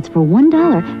certificates for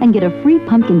 $1 and get a free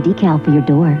pumpkin decal for your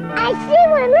door. I see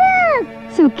one,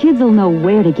 look! So kids will know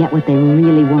where to get what they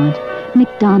really want.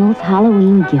 McDonald's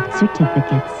Halloween gift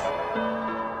certificates.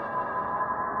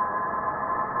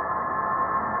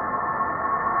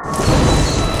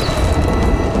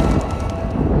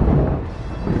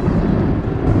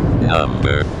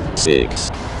 Number 6.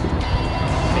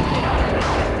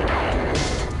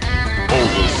 Oh,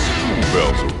 the school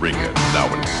bells are ringing. Now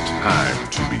it's time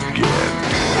to begin.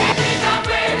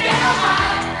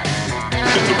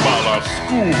 It's about our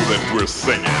school that we're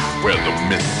singing, where the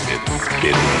misfits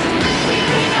fit in.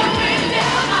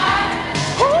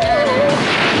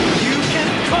 You can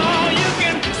call, you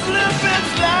can slip and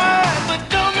slide, but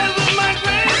don't mess with my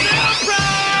great little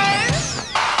pride.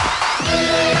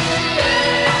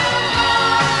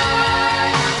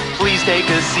 Please take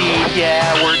a seat,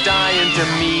 yeah, we're dying to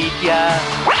meet ya.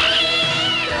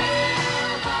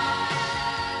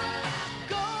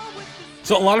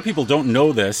 So a lot of people don't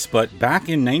know this, but back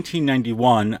in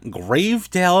 1991,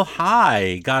 Gravedale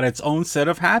High got its own set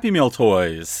of Happy Meal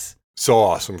toys. So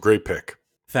awesome. Great pick.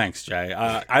 Thanks, Jay.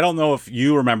 I don't know if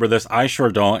you remember this. I sure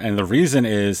don't. And the reason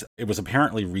is it was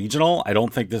apparently regional. I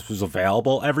don't think this was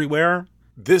available everywhere.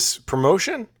 This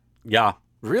promotion? Yeah.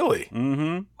 Really?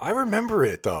 Mm-hmm. I remember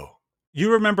it, though.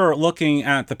 You remember looking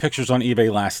at the pictures on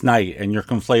eBay last night, and you're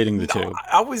conflating the two.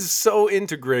 I was so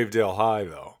into Gravedale High,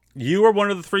 though. You were one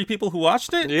of the 3 people who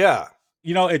watched it? Yeah.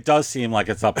 You know, it does seem like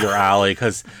it's up your alley,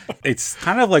 because it's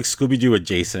kind of like Scooby-Doo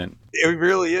adjacent. It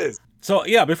really is. So,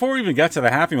 yeah, before we even get to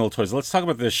the Happy Meal toys, let's talk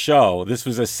about this show. This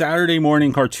was a Saturday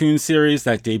morning cartoon series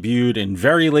that debuted in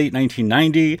very late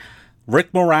 1990.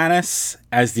 Rick Moranis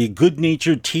as the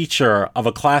good-natured teacher of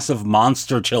a class of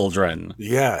monster children.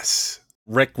 Yes.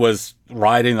 Rick was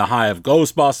riding the high of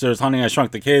Ghostbusters, Honey, I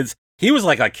Shrunk the Kids. He was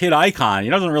like a kid icon. He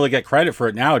doesn't really get credit for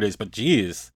it nowadays, but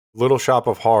geez. Little Shop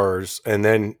of Horrors, and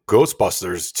then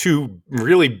Ghostbusters, 2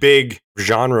 really big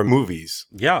genre movies.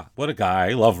 Yeah, what a guy.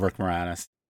 I love Rick Moranis.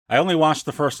 I only watched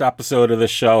the first episode of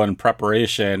this show in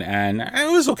preparation, and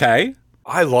it was okay.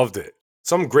 I loved it.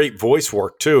 Some great voice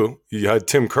work, too. You had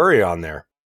Tim Curry on there.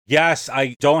 Yes,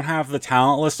 I don't have the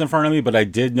talent list in front of me, but I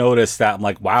did notice that I'm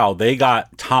like, wow, they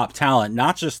got top talent,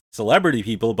 not just celebrity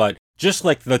people, but just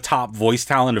like the top voice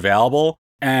talent available.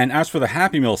 And as for the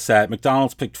Happy Meal set,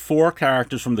 McDonald's picked 4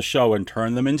 characters from the show and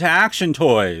turned them into action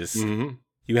toys. Mm-hmm.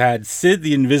 You had Sid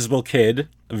the Invisible Kid,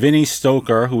 Vinny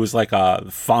Stoker, who was like a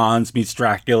Fonz meets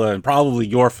Dracula, and probably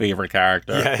your favorite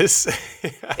character. Yes.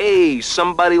 Hey,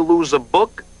 somebody lose a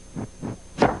book?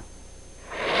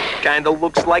 Kinda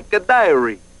looks like a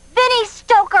diary. Vinny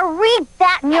Stoker, read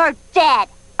that and you're dead.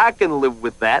 I can live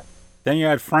with that. Then you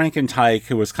had Frankentyke,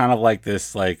 who was kind of like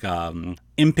this, like,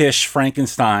 impish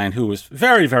Frankenstein, who was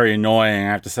very, very annoying,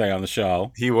 I have to say, on the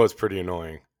show. He was pretty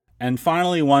annoying. And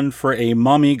finally, one for a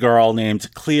mummy girl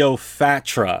named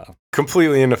Cleopatra.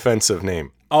 Completely inoffensive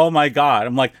name. Oh my God.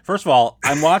 I'm like, first of all,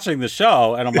 I'm watching the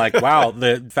show and I'm like, wow,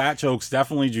 the fat jokes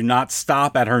definitely do not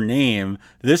stop at her name.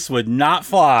 This would not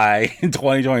fly in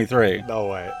 2023. No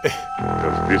way.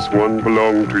 Does this one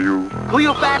belong to you?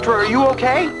 Cleopatra, are you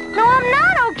okay? No, I'm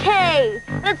not okay.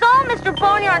 And it's all Mr.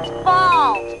 Boneyard's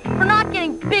fault for not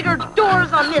getting bigger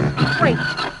doors on this crate.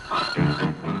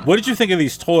 What did you think of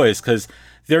these toys? Because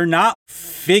they're not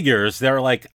figures. They're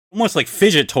like almost like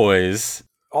fidget toys.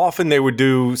 Often they would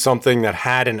do something that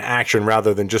had an action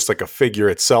rather than just like a figure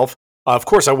itself. Of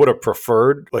course, I would have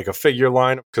preferred like a figure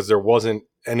line because there wasn't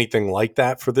anything like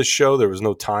that for this show. There was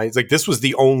no ties. Like this was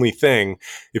the only thing,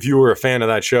 if you were a fan of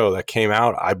that show, that came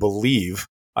out, I believe.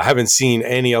 I haven't seen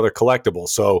any other collectible.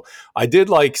 So I did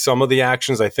like some of the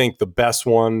actions. I think the best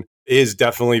one is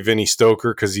definitely Vinny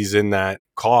Stoker because he's in that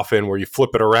coffin where you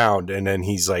flip it around and then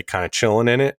he's like kind of chilling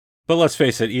in it. But let's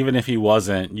face it, even if he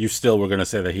wasn't, you still were going to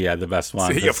say that he had the best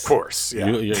one. See, of course. Yeah.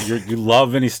 You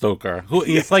love Vinny Stoker.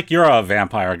 It's like you're a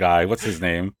vampire guy. What's his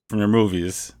name from your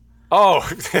movies? Oh,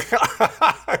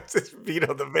 it's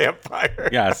Vito the Vampire.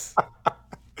 Yes.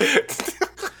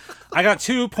 I got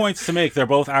 2 points to make. They're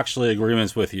both actually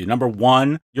agreements with you. Number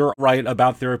 1, you're right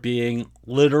about there being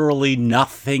literally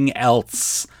nothing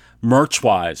else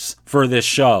merch-wise for this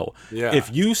show. Yeah.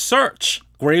 If you search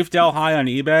Gravedale High on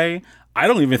eBay, I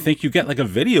don't even think you get like a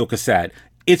video cassette.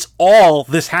 It's all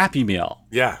this Happy Meal.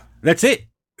 Yeah. That's it.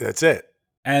 That's it.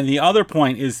 And the other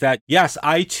point is that, yes,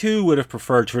 I too would have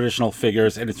preferred traditional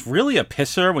figures, and it's really a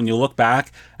pisser when you look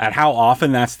back at how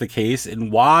often that's the case,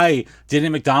 and why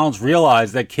didn't McDonald's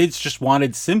realize that kids just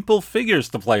wanted simple figures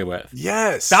to play with?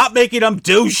 Yes. Stop making them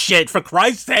do shit, for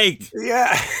Christ's sake!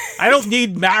 Yeah. I don't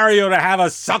need Mario to have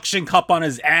a suction cup on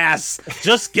his ass.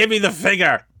 Just give me the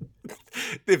figure.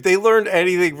 If they learned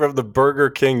anything from the Burger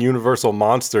King Universal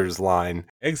Monsters line.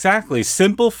 Exactly.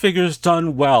 Simple figures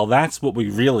done well. That's what we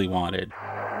really wanted.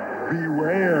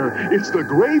 Beware, it's the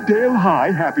Gravedale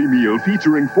High Happy Meal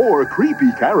featuring 4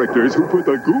 creepy characters who put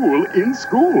the ghoul in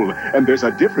school. And there's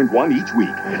a different one each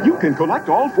week. You can collect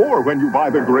all 4 when you buy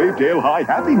the Gravedale High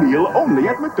Happy Meal only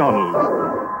at McDonald's.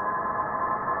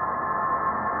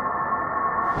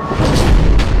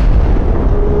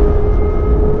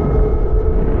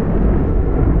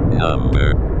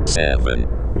 Number 7.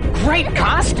 Great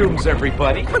costumes,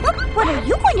 everybody. What are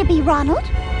you going to be, Ronald?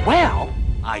 Well,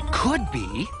 I could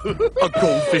be a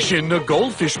goldfish in a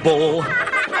goldfish bowl.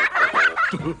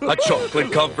 A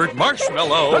chocolate-covered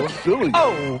marshmallow. That's silly.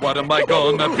 Oh, what am I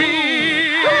gonna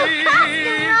be?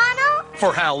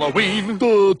 For Halloween.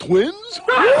 The twins?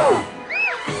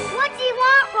 What do you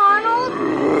want,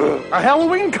 Ronald? A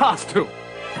Halloween costume.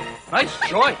 Nice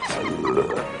choice.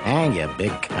 And you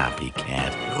big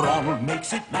copycat. Ronald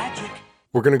makes it magic.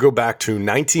 We're going to go back to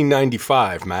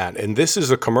 1995, Matt, and this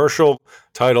is a commercial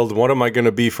titled, What Am I Going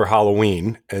to Be for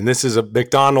Halloween? And this is a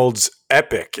McDonald's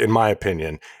epic, in my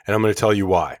opinion, and I'm going to tell you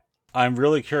why. I'm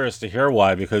really curious to hear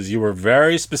why, because you were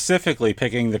very specifically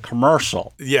picking the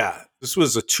commercial. Yeah, this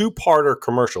was a 2-parter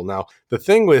commercial. Now, the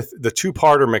thing with the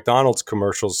 2-parter McDonald's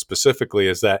commercials specifically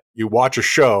is that you watch a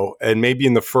show, and maybe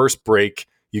in the first break,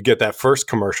 you get that first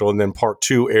commercial, and then part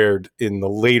 2 aired in the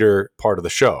later part of the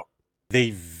show.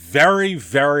 They very,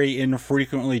 very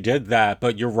infrequently did that,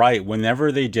 but you're right.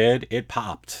 Whenever they did, it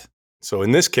popped. So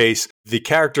in this case, the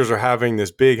characters are having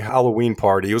this big Halloween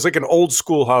party. It was like an old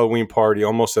school Halloween party,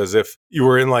 almost as if you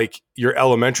were in like your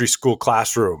elementary school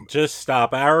classroom. Just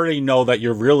stop. I already know that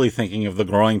you're really thinking of the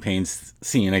growing pains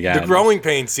scene again. The growing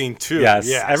pains scene too. Yes.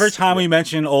 Every time we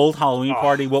mention old Halloween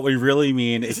party, what we really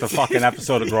mean is the fucking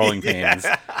episode of Growing Pains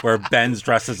where Ben's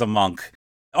dressed as a monk.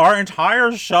 Our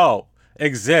entire show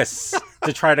exists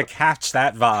to try to catch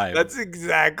that vibe. That's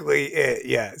exactly it.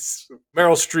 Yes.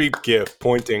 Meryl Streep gif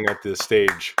pointing at the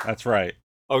stage. That's right.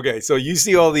 Okay, so you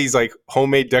see all these like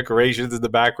homemade decorations in the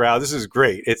background. This is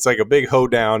great. It's like a big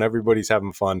hoedown. Everybody's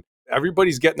having fun.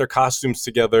 Everybody's getting their costumes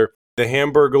together. The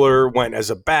Hamburglar went as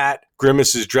a bat.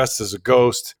 Grimace is dressed as a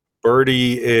ghost.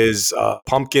 Birdie is a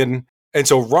pumpkin. And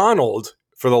so Ronald,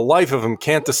 for the life of him,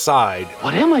 can't decide.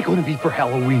 What am I going to be for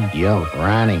Halloween? Yo,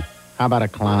 Ronnie, how about a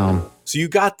clown? So you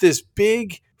got this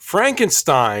big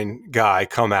Frankenstein guy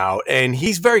come out, and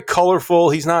he's very colorful.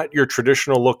 He's not your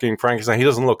traditional looking Frankenstein. He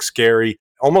doesn't look scary.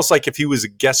 Almost like if he was a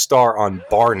guest star on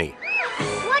Barney.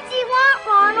 What do you want,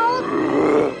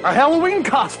 Ronald? A Halloween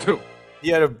costume. He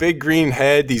had a big green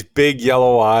head, these big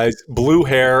yellow eyes, blue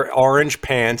hair, orange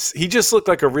pants. He just looked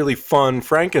like a really fun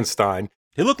Frankenstein.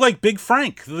 He looked like Big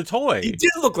Frank, the toy. He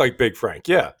did look like Big Frank,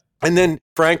 yeah. And then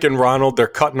Frank and Ronald, they're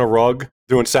cutting a rug,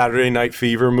 doing Saturday Night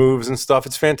Fever moves and stuff.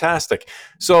 It's fantastic.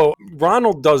 So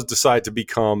Ronald does decide to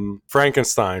become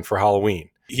Frankenstein for Halloween.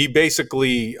 He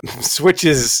basically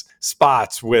switches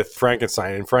spots with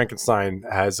Frankenstein, and Frankenstein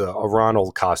has a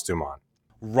Ronald costume on.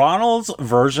 Ronald's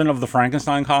version of the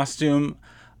Frankenstein costume,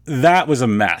 that was a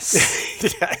mess.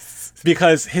 Yes.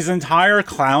 Because his entire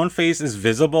clown face is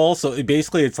visible, so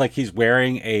it's like he's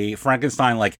wearing a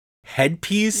Frankenstein like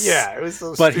headpiece. Yeah, it was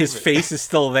so but stupid. his face is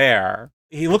still there.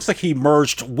 He looks like he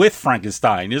merged with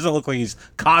Frankenstein. He doesn't look like he's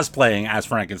cosplaying as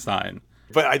Frankenstein.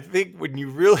 But I think when you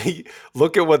really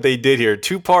look at what they did here,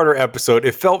 2-parter episode,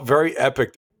 it felt very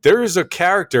epic. There is a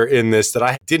character in this that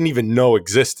I didn't even know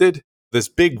existed. This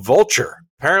big vulture.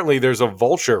 Apparently there's a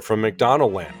vulture from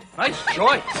McDonald Land. Nice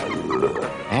choice.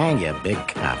 And you big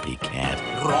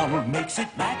copycat. Ronald makes it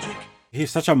magic.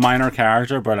 He's such a minor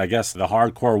character, but I guess the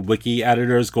hardcore wiki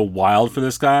editors go wild for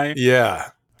this guy.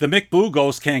 Yeah. The McBoo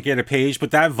Ghost can't get a page,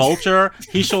 but that vulture,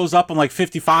 he shows up in like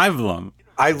 55 of them.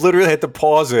 I literally had to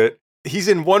pause it. He's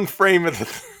in one frame of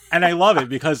the... And I love it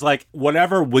because, like,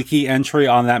 whatever wiki entry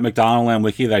on that McDonald Land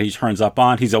wiki that he turns up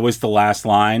on, he's always the last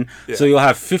line. Yeah. So you'll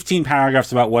have 15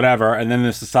 paragraphs about whatever, and then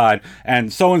this aside,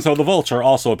 and so-and-so the vulture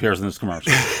also appears in this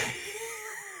commercial.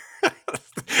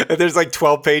 And there's like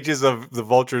 12 pages of the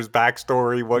vulture's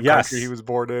backstory, what country he was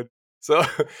born in. So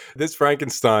this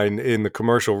Frankenstein in the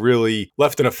commercial really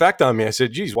left an effect on me. I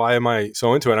said, geez, why am I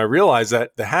so into it? And I realized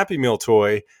that the Happy Meal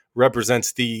toy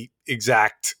represents the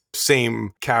exact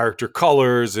same character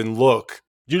colors and look.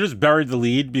 You just buried the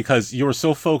lead because you were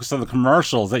so focused on the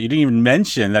commercials that you didn't even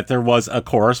mention that there was a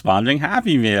corresponding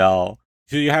Happy Meal.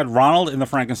 So you had Ronald in the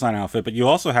Frankenstein outfit, but you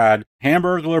also had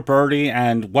Hamburglar, Birdie,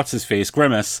 and what's-his-face,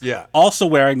 Grimace, also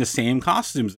wearing the same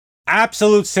costumes.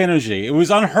 Absolute synergy. It was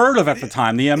unheard of at the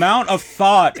time. The amount of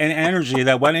thought and energy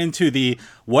that went into the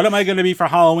what am I going to be for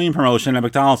Halloween promotion at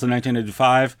McDonald's in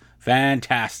 1985,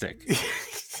 fantastic.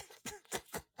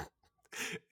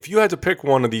 If you had to pick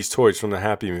one of these toys from the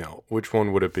Happy Meal, which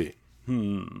one would it be?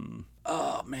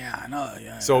 Oh, man. Oh,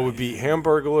 yeah. So it would be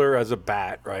Hamburglar as a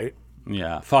bat, right?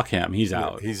 Yeah, fuck him. He's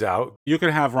out. He's out. You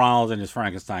could have Ronald in his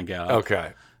Frankenstein getup.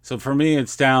 Okay. So for me,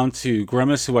 it's down to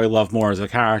Grimace, who I love more as a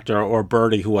character, or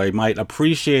Birdie, who I might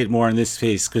appreciate more in this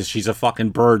case because she's a fucking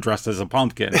bird dressed as a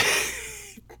pumpkin.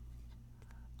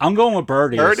 I'm going with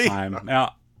Birdie this time. Yeah.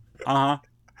 Uh-huh.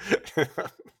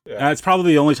 Yeah. It's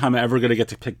probably the only time I'm ever going to get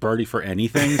to pick Birdie for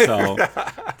anything, so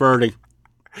Birdie.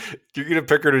 You're going to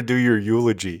pick her to do your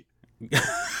eulogy.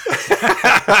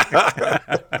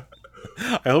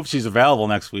 I hope she's available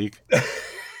next week.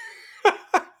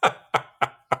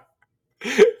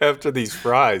 After these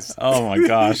fries. Oh my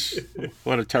gosh.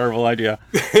 What a terrible idea.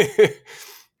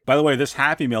 By the way, this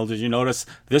Happy Meal, did you notice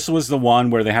this was the one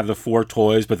where they have the 4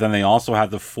 toys, but then they also have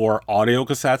the 4 audio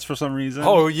cassettes for some reason?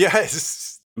 Oh,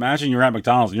 yes. Imagine you're at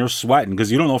McDonald's and you're sweating because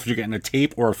you don't know if you're getting a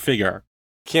tape or a figure.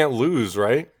 Can't lose,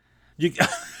 right?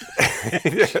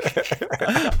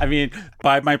 I mean,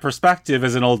 by my perspective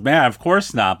as an old man, of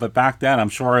course not. But back then, I'm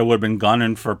sure I would have been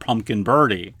gunning for Pumpkin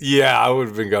Birdie. Yeah, I would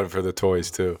have been gunning for the toys,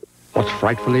 too. What's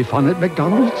frightfully fun at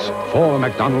McDonald's? 4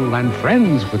 McDonald Land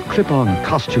friends with clip-on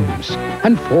costumes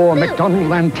and 4 McDonald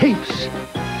Land tapes.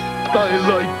 I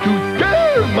like to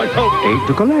scare myself. 8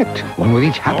 to collect, one with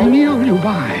each Happy Meal you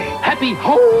buy. Happy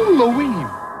Halloween!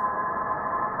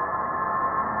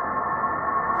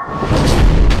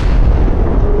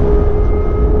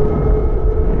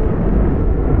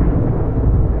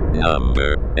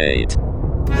 Number 8.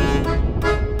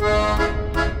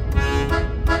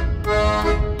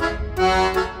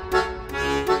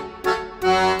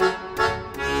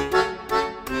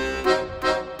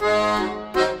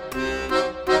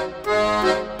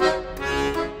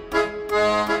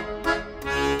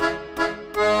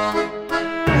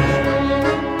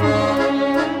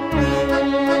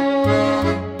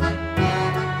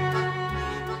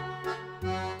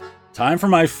 Time for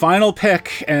my final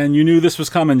pick, and you knew this was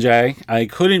coming, Jay. I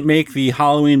couldn't make the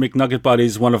Halloween McNugget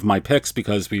Buddies one of my picks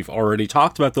because we've already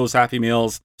talked about those Happy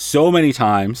Meals so many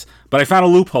times, but I found a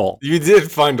loophole. You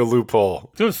did find a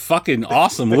loophole. It was fucking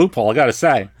awesome loophole, I gotta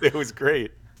say. It was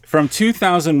great. From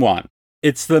 2001.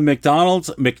 It's the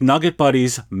McDonald's McNugget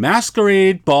Buddies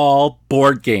Masquerade Ball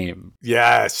board game.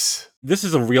 Yes. This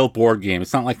is a real board game.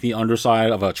 It's not like the underside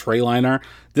of a tray liner.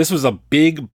 This was a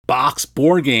big box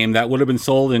board game that would have been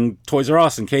sold in Toys R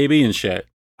Us and KB and shit.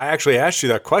 I actually asked you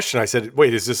that question. I said,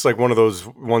 wait, is this like one of those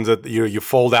ones that you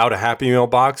fold out a Happy Meal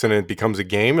box and it becomes a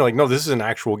game? You're like, no, this is an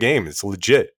actual game. It's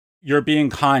legit. You're being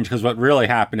kind because what really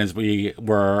happened is we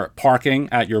were parking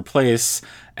at your place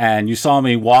and you saw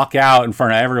me walk out in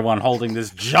front of everyone holding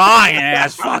this giant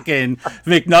ass fucking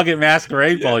McNugget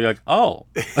Masquerade Ball. You're like, oh.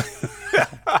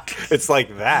 It's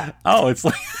like that. Oh, it's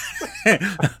like...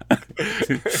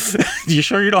 You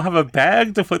sure you don't have a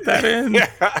bag to put that in?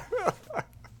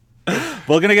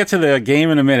 We're going to get to the game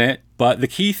in a minute, but the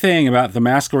key thing about the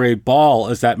Masquerade Ball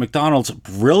is that McDonald's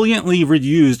brilliantly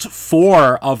reused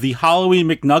 4 of the Halloween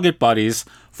McNugget Buddies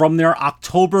from their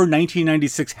October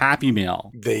 1996 Happy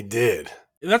Meal. They did.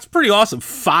 That's pretty awesome.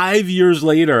 5 years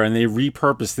later, and they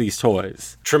repurposed these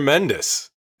toys. Tremendous.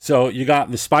 So you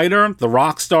got the spider, the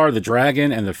rock star, the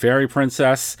dragon, and the fairy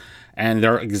princess, and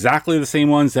they're exactly the same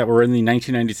ones that were in the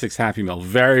 1996 Happy Meal.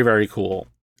 Very, very cool.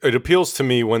 It appeals to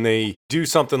me when they do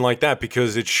something like that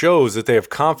because it shows that they have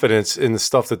confidence in the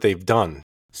stuff that they've done.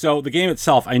 So the game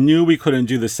itself, I knew we couldn't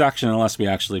do this section unless we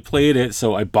actually played it,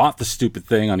 so I bought the stupid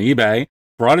thing on eBay,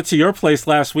 brought it to your place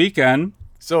last weekend.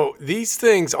 So these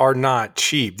things are not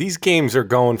cheap. These games are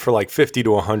going for like $50 to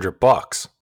 $100.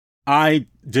 I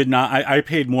did not. I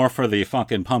paid more for the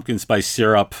fucking pumpkin spice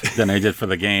syrup than I did for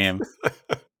the game.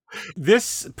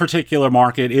 This particular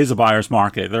market is a buyer's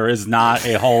market. There is not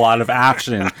a whole lot of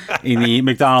action in the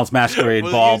McDonald's Masquerade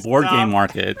Ball board game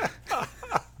market.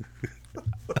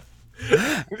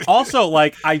 Also,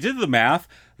 like, I did the math.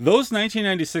 Those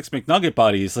 1996 McNugget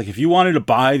Buddies, like, if you wanted to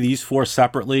buy these 4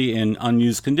 separately in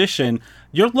unused condition,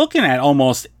 you're looking at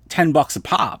almost $10 a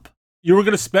pop. You were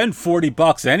going to spend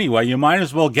 $40 anyway. You might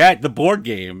as well get the board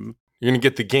game. You're going to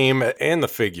get the game and the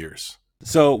figures.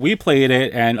 So we played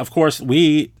it, and of course,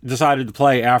 we decided to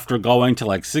play after going to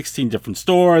like 16 different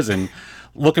stores and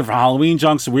looking for Halloween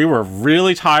junk. So we were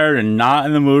really tired and not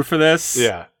in the mood for this.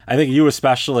 Yeah. I think you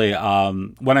especially,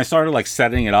 when I started like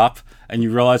setting it up and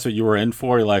you realized what you were in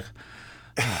for, you're like,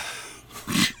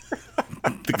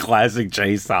 the classic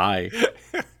Jay sigh.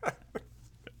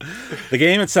 The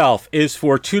game itself is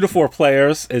for 2 to 4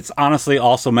 players. It's honestly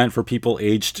also meant for people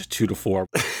aged 2 to 4.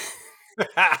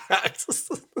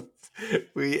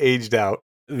 We aged out.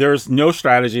 There's no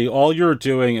strategy. All you're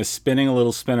doing is spinning a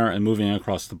little spinner and moving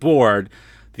across the board.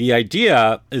 The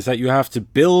idea is that you have to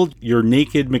build your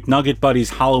naked McNugget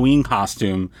Buddies Halloween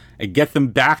costume and get them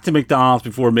back to McDonald's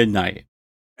before midnight.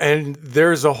 And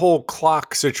there's a whole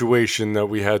clock situation that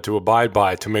we had to abide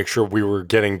by to make sure we were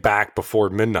getting back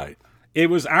before midnight. It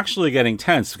was actually getting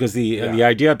tense because the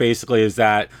idea basically is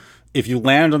that if you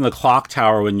land on the clock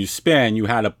tower when you spin, you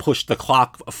had to push the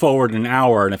clock forward an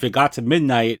hour. And if it got to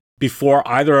midnight before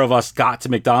either of us got to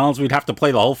McDonald's, we'd have to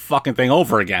play the whole fucking thing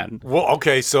over again. Well,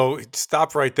 okay, so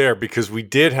stop right there because we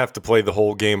did have to play the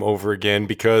whole game over again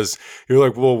because you're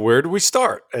like, well, where do we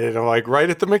start? And I'm like, right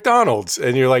at the McDonald's.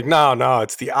 And you're like, no,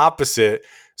 it's the opposite.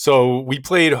 So we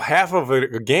played half of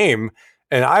a game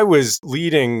and I was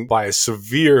leading by a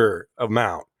severe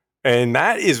amount. And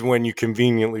that is when you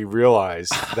conveniently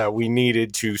realized that we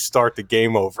needed to start the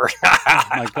game over. Oh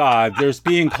my God, there's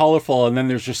being colorful and then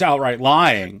there's just outright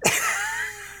lying.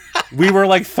 We were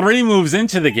like 3 moves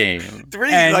into the game.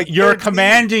 And like your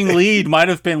commanding lead might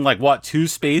have been like, what, 2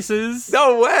 spaces?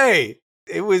 No way.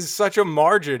 It was such a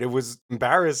margin. It was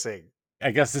embarrassing. I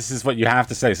guess this is what you have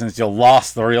to say since you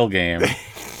lost the real game.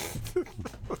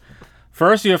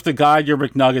 First, you have to guide your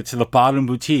McNugget to the bottom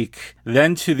boutique,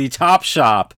 then to the top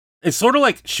shop. It's sort of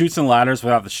like Chutes and Ladders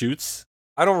without the chutes.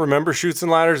 I don't remember Chutes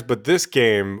and Ladders, but this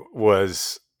game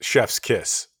was Chef's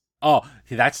Kiss. Oh,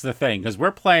 that's the thing, because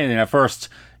we're playing, and at first,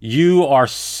 you are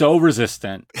so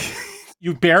resistant.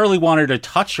 You barely wanted to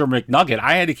touch your McNugget.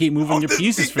 I had to keep moving your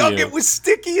pieces for you. McNugget was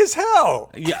sticky as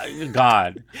hell. Yeah,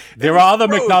 God. There were other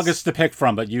McNuggets to pick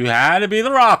from, but you had to be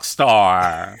the rock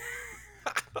star.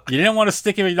 You didn't want a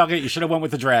sticky McNugget. You should have went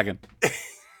with the dragon.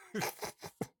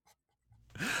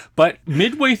 But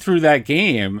midway through that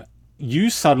game, you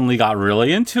suddenly got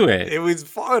really into it. It was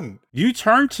fun. You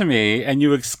turned to me and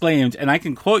you exclaimed, and I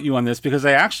can quote you on this because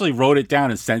I actually wrote it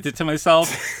down and sent it to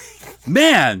myself.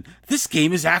 Man, this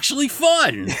game is actually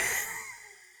fun.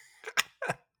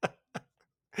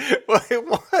 Well, it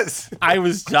was. I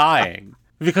was dying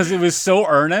because it was so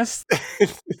earnest.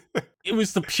 It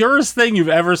was the purest thing you've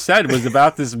ever said was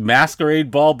about this Masquerade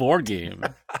Ball board game.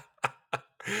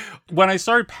 When I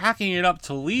started packing it up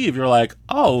to leave, you're like,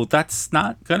 oh, that's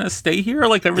not going to stay here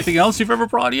like everything else you've ever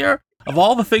brought here? Of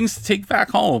all the things to take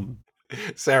back home.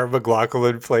 Sarah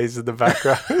McLachlan plays in the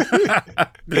background.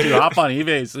 Did you hop on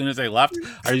eBay as soon as they left?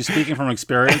 Are you speaking from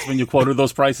experience when you quoted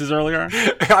those prices earlier?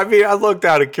 I mean, I looked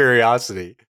out of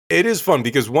curiosity. It is fun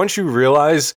because once you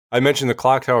realize, I mentioned the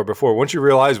clock tower before, once you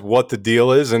realize what the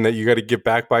deal is and that you got to get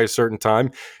back by a certain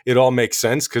time, it all makes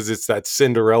sense because it's that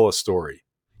Cinderella story.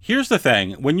 Here's the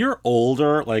thing. When you're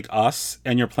older, like us,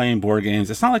 and you're playing board games,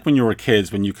 it's not like when you were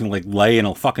kids when you can like lay in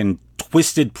a fucking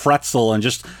twisted pretzel and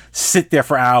just sit there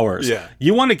for hours. Yeah.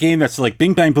 You want a game that's like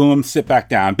bing, bang, boom, sit back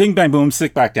down. Bing, bang, boom,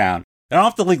 sit back down. I don't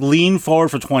have to like lean forward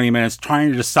for 20 minutes trying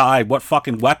to decide what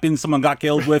fucking weapon someone got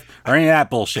killed with or any of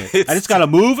that bullshit. I just got to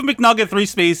move a McNugget 3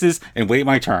 spaces and wait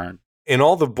my turn. In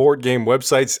all the board game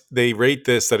websites, they rate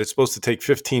this that it's supposed to take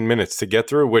 15 minutes to get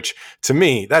through, which to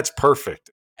me, that's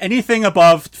perfect. Anything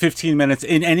above 15 minutes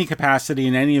in any capacity,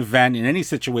 in any event, in any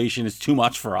situation is too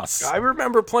much for us. I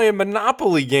remember playing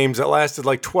Monopoly games that lasted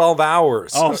like 12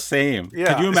 hours. Oh, same.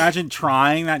 Yeah. Could you imagine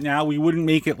trying that now? We wouldn't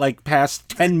make it like past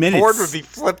 10 minutes. The board would be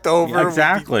flipped over. Yeah,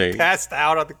 exactly. We'd be passed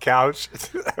out on the couch.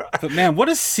 But man, what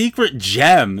a secret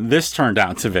gem this turned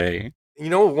out to be.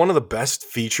 You know, one of the best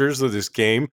features of this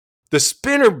game, the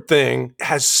spinner thing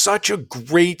has such a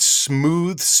great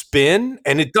smooth spin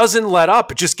and it doesn't let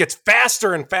up. It just gets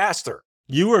faster and faster.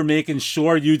 You were making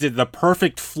sure you did the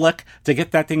perfect flick to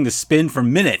get that thing to spin for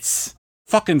minutes.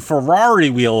 Fucking Ferrari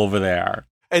wheel over there.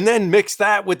 And then mix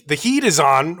that with the heat is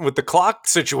on with the clock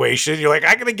situation. You're like,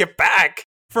 I gotta get back.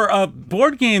 For a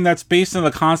board game that's based on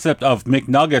the concept of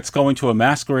McNuggets going to a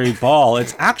masquerade ball,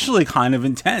 it's actually kind of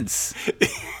intense.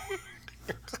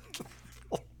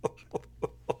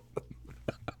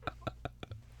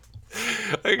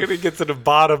 I'm gonna get to the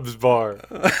bottoms bar.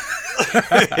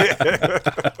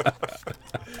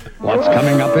 What's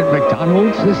coming up at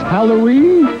McDonald's this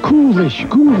Halloween? Ghoulish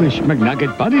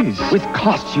McNugget buddies with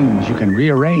costumes you can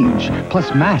rearrange, plus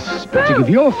masks to give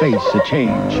your face a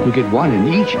change. You get one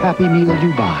in each Happy Meal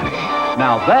you buy.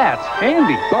 Now that's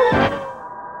handy.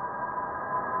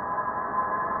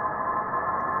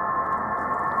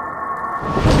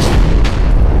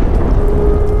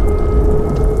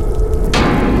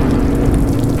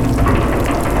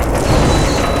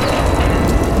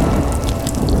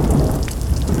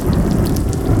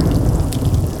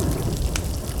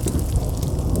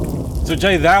 So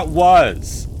Jay, that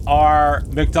was our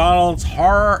McDonald's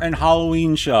horror and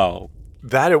Halloween show.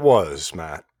 That it was,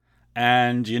 Matt.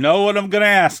 And you know what I'm going to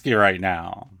ask you right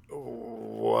now?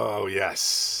 Whoa,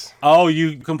 yes. Oh,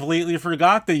 you completely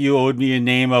forgot that you owed me a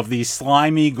name of the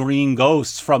slimy green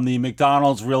ghosts from the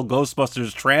McDonald's Real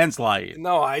Ghostbusters Translite.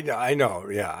 No, I know.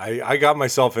 Yeah, I got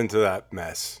myself into that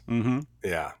mess. Mm-hmm.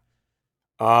 Yeah.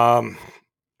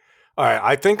 All right,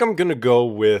 I think I'm going to go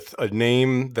with a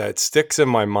name that sticks in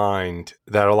my mind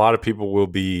that a lot of people will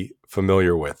be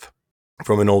familiar with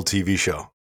from an old TV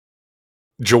show.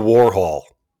 Jawarhol.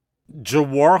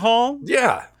 Jawarhol?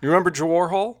 Yeah. You remember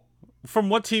Jawarhol? From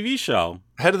what TV show?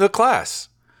 Head of the Class.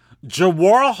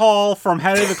 Jawarhol from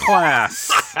Head of the Class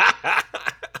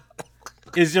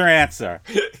is your answer.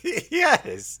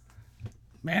 Yes.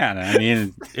 Man, I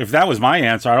mean, if that was my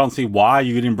answer, I don't see why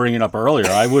you didn't bring it up earlier.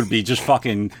 I would be just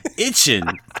fucking itching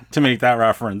to make that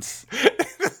reference.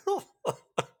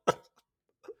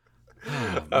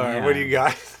 All right, what do you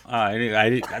got?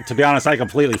 To be honest, I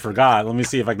completely forgot. Let me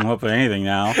see if I can come up with anything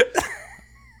now.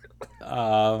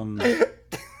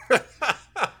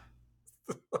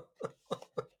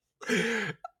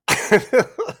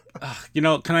 You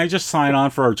know, can I just sign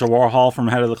on for Jawarhol from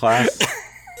Head of the Class?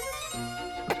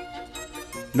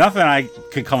 Nothing I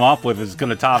could come up with is going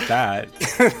to top that.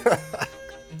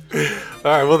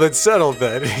 All right, well, then settled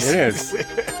then. It is.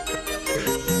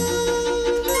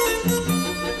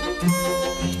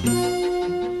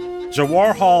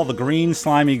 Jawarhol, the green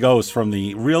slimy ghost from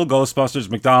the Real Ghostbusters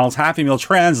McDonald's Happy Meal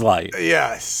Translite.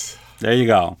 Yes. There you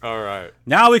go. All right.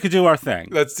 Now we could do our thing.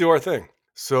 Let's do our thing.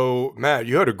 So, Matt,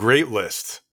 you had a great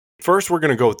list. First, we're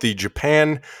going to go with the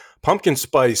Japan pumpkin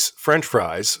spice French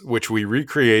fries, which we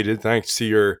recreated thanks to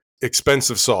your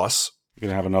expensive sauce. You're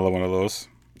going to have another one of those.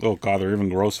 Oh, God, they're even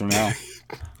grosser now.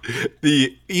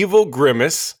 The evil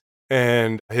Grimace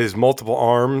and his multiple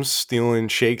arms stealing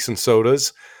shakes and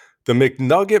sodas. The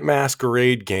McNugget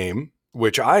Masquerade game,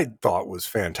 which I thought was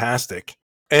fantastic.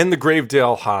 And the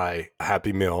Gravedale High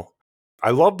Happy Meal. I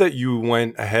love that you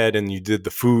went ahead and you did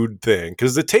the food thing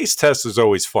because the taste test is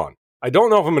always fun. I don't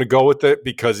know if I'm going to go with it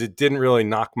because it didn't really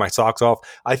knock my socks off.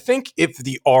 I think if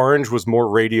the orange was more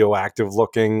radioactive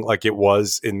looking like it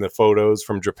was in the photos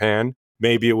from Japan,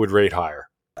 maybe it would rate higher.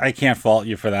 I can't fault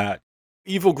you for that.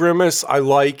 Evil Grimace, I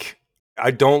like.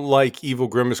 I don't like Evil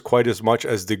Grimace quite as much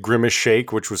as the Grimace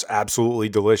Shake, which was absolutely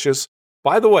delicious.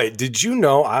 By the way, did you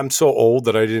know, I'm so old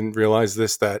that I didn't realize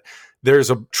this, that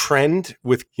there's a trend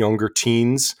with younger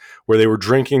teens where they were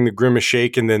drinking the Grimace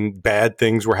Shake and then bad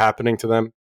things were happening to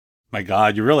them? My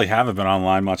God, you really haven't been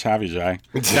online much, have you, Jay?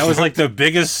 That was like the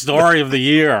biggest story of the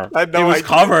year. I know, it was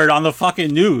covered on the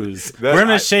fucking news.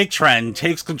 Grimace Shake trend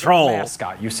takes control.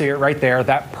 Mascot, you see it right there,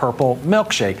 that purple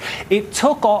milkshake. It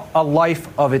took a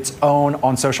life of its own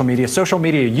on social media. Social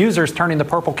media users turning the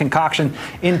purple concoction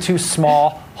into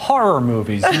small horror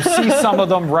movies. You see some of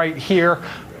them right here.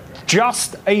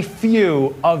 Just a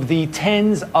few of the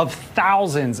tens of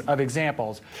thousands of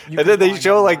examples. And then they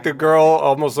show like the girl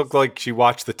almost looked like she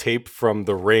watched the tape from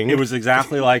The Ring. It was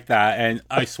exactly like that. And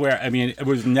I swear, I mean, it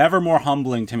was never more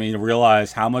humbling to me to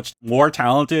realize how much more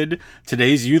talented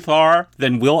today's youth are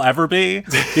than we'll ever be.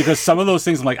 Because some of those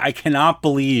things, I'm like, I cannot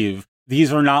believe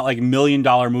these are not like $1 million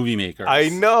movie makers. I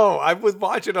know. I was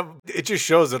watching them. It just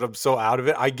shows that I'm so out of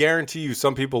it. I guarantee you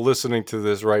some people listening to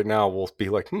this right now will be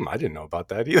like, I didn't know about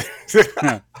that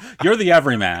either. You're the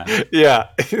everyman. Yeah.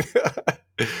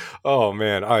 Oh,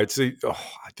 man. All right. So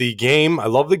the game, I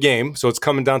love the game. So it's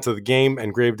coming down to the game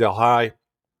and Gravedale High.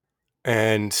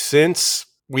 And since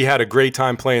we had a great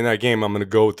time playing that game, I'm going to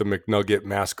go with the McNugget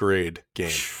Masquerade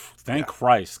game. Thank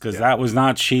Christ, because that was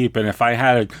not cheap. And if I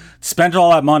had spent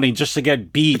all that money just to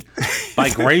get beat by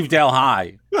Gravedale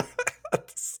High.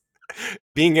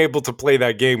 Being able to play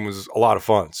that game was a lot of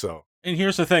fun. So, and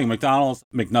here's the thing, McDonald's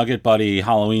McNugget Buddy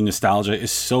Halloween nostalgia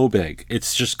is so big.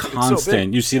 It's just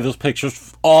constant. You see those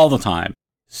pictures all the time.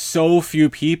 So few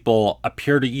people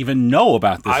appear to even know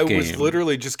about this game. I was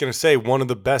literally just going to say one of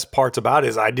the best parts about it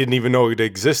is I didn't even know it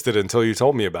existed until you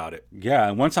told me about it. Yeah,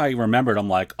 and once I remembered, I'm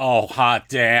like, oh, hot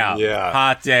damn. Yeah.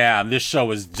 Hot damn. This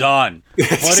show is done.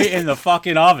 Put it in the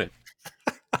fucking oven.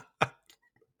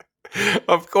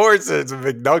 Of course, it's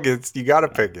McNuggets. You got to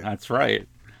pick it. That's right.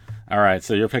 All right,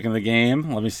 so you're picking the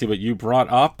game. Let me see what you brought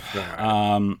up.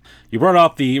 Right. You brought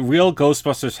up the Real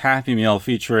Ghostbusters Happy Meal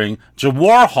featuring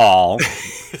Jawarhal,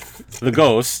 the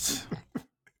ghost.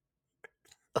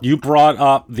 You brought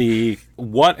up the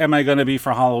What Am I Gonna Be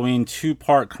for Halloween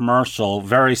 2-part commercial,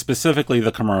 very specifically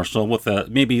the commercial, with a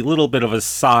maybe little bit of a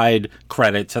side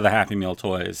credit to the Happy Meal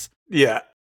toys. Yeah.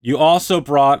 You also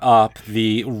brought up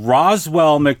the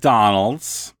Roswell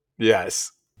McDonald's.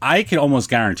 Yes. I can almost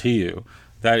guarantee you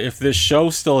that if this show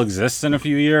still exists in a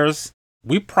few years,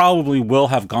 we probably will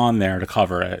have gone there to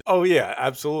cover it. Oh, yeah,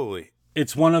 absolutely.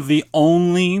 It's one of the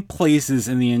only places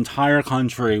in the entire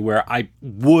country where I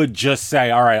would just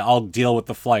say, all right, I'll deal with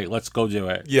the flight. Let's go do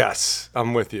it. Yes,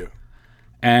 I'm with you.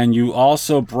 And you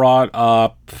also brought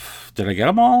up, did I get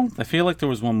them all? I feel like there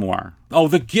was one more. Oh,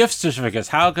 the gift certificates.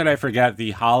 How could I forget the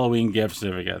Halloween gift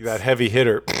certificates? That heavy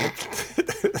hitter.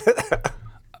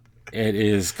 It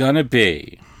is going to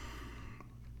be...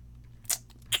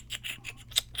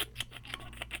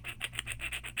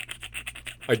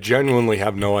 I genuinely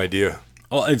have no idea.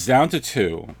 Well, it's down to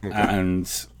 2. Okay. And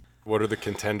what are the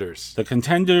contenders? The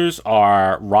contenders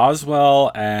are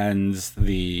Roswell and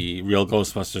the Real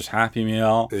Ghostbusters Happy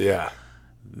Meal. Yeah.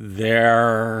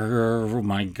 They're, oh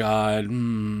my God. Oh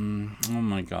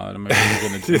my God. Am I really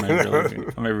going to do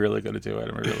it? Am I really going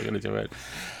to do it?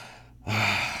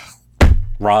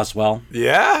 Roswell.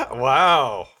 Yeah?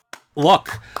 Wow.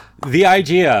 Look, the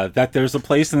idea that there's a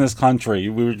place in this country,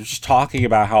 we were just talking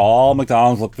about how all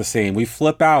McDonald's look the same. We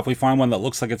flip out if we find one that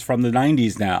looks like it's from the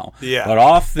 90s now. Yeah. But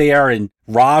off there in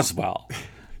Roswell,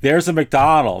 there's a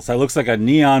McDonald's that looks like a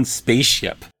neon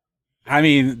spaceship. I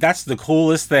mean, that's the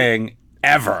coolest thing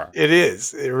ever. It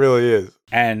is. It really is.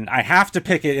 And I have to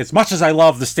pick it as much as I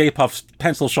love the Stay Puft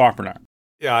pencil sharpener.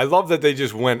 Yeah, I love that they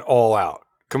just went all out.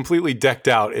 Completely decked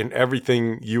out in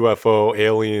everything UFO,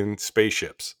 alien,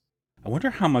 spaceships. I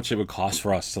wonder how much it would cost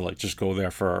for us to like just go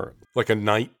there for like a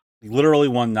night, literally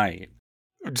one night.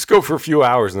 Just go for a few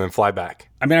hours and then fly back.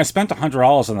 I mean, I spent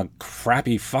 $100 on the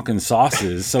crappy fucking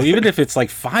sauces, so even if it's like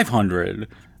 $500,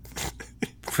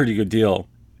 pretty good deal.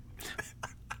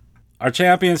 Our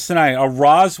champions tonight are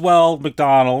Roswell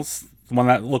McDonald's, the one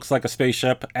that looks like a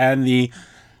spaceship, and the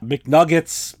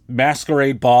McNuggets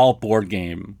Masquerade Ball board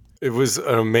game. It was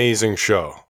an amazing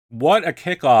show. What a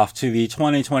kickoff to the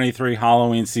 2023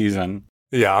 Halloween season.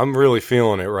 Yeah, I'm really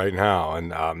feeling it right now. And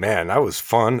man, that was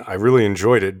fun. I really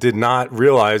enjoyed it. Did not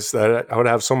realize that I would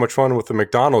have so much fun with the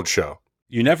McDonald's show.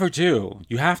 You never do.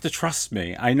 You have to trust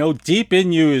me. I know deep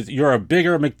in you, you're a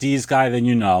bigger McDee's guy than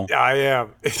you know. I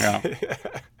am. Yeah.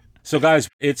 So, guys,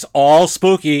 it's all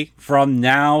spooky from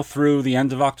now through the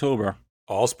end of October.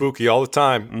 All spooky all the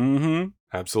time. Mm-hmm.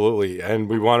 Absolutely. And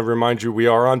we want to remind you we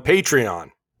are on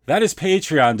Patreon. That is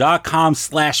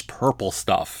patreon.com/purple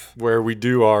stuff. Where we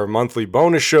do our monthly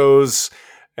bonus shows.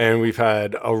 And we've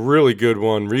had a really good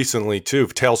one recently, too,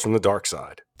 Tales from the Dark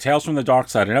Side. Tales from the Dark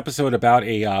Side, an episode about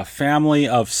a family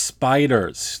of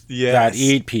spiders that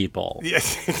eat people.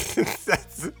 Yes.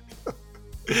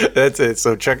 That's it.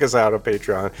 So check us out on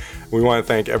Patreon. We want to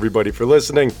thank everybody for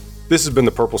listening. This has been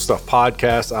the Purple Stuff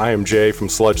Podcast. I am Jay from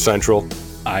Sludge Central.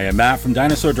 I am Matt from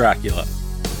Dinosaur Dracula.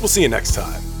 We'll see you next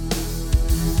time.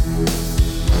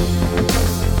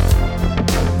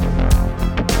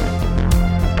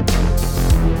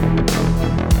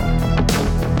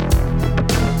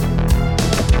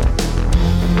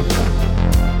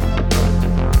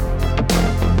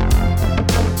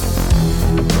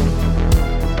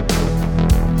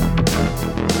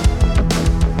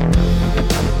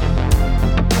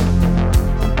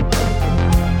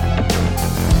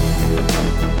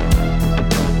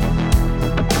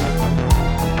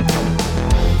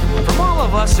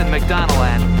 In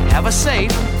McDonaldland, have a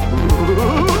safe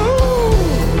and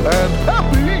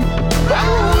happy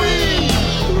Halloween!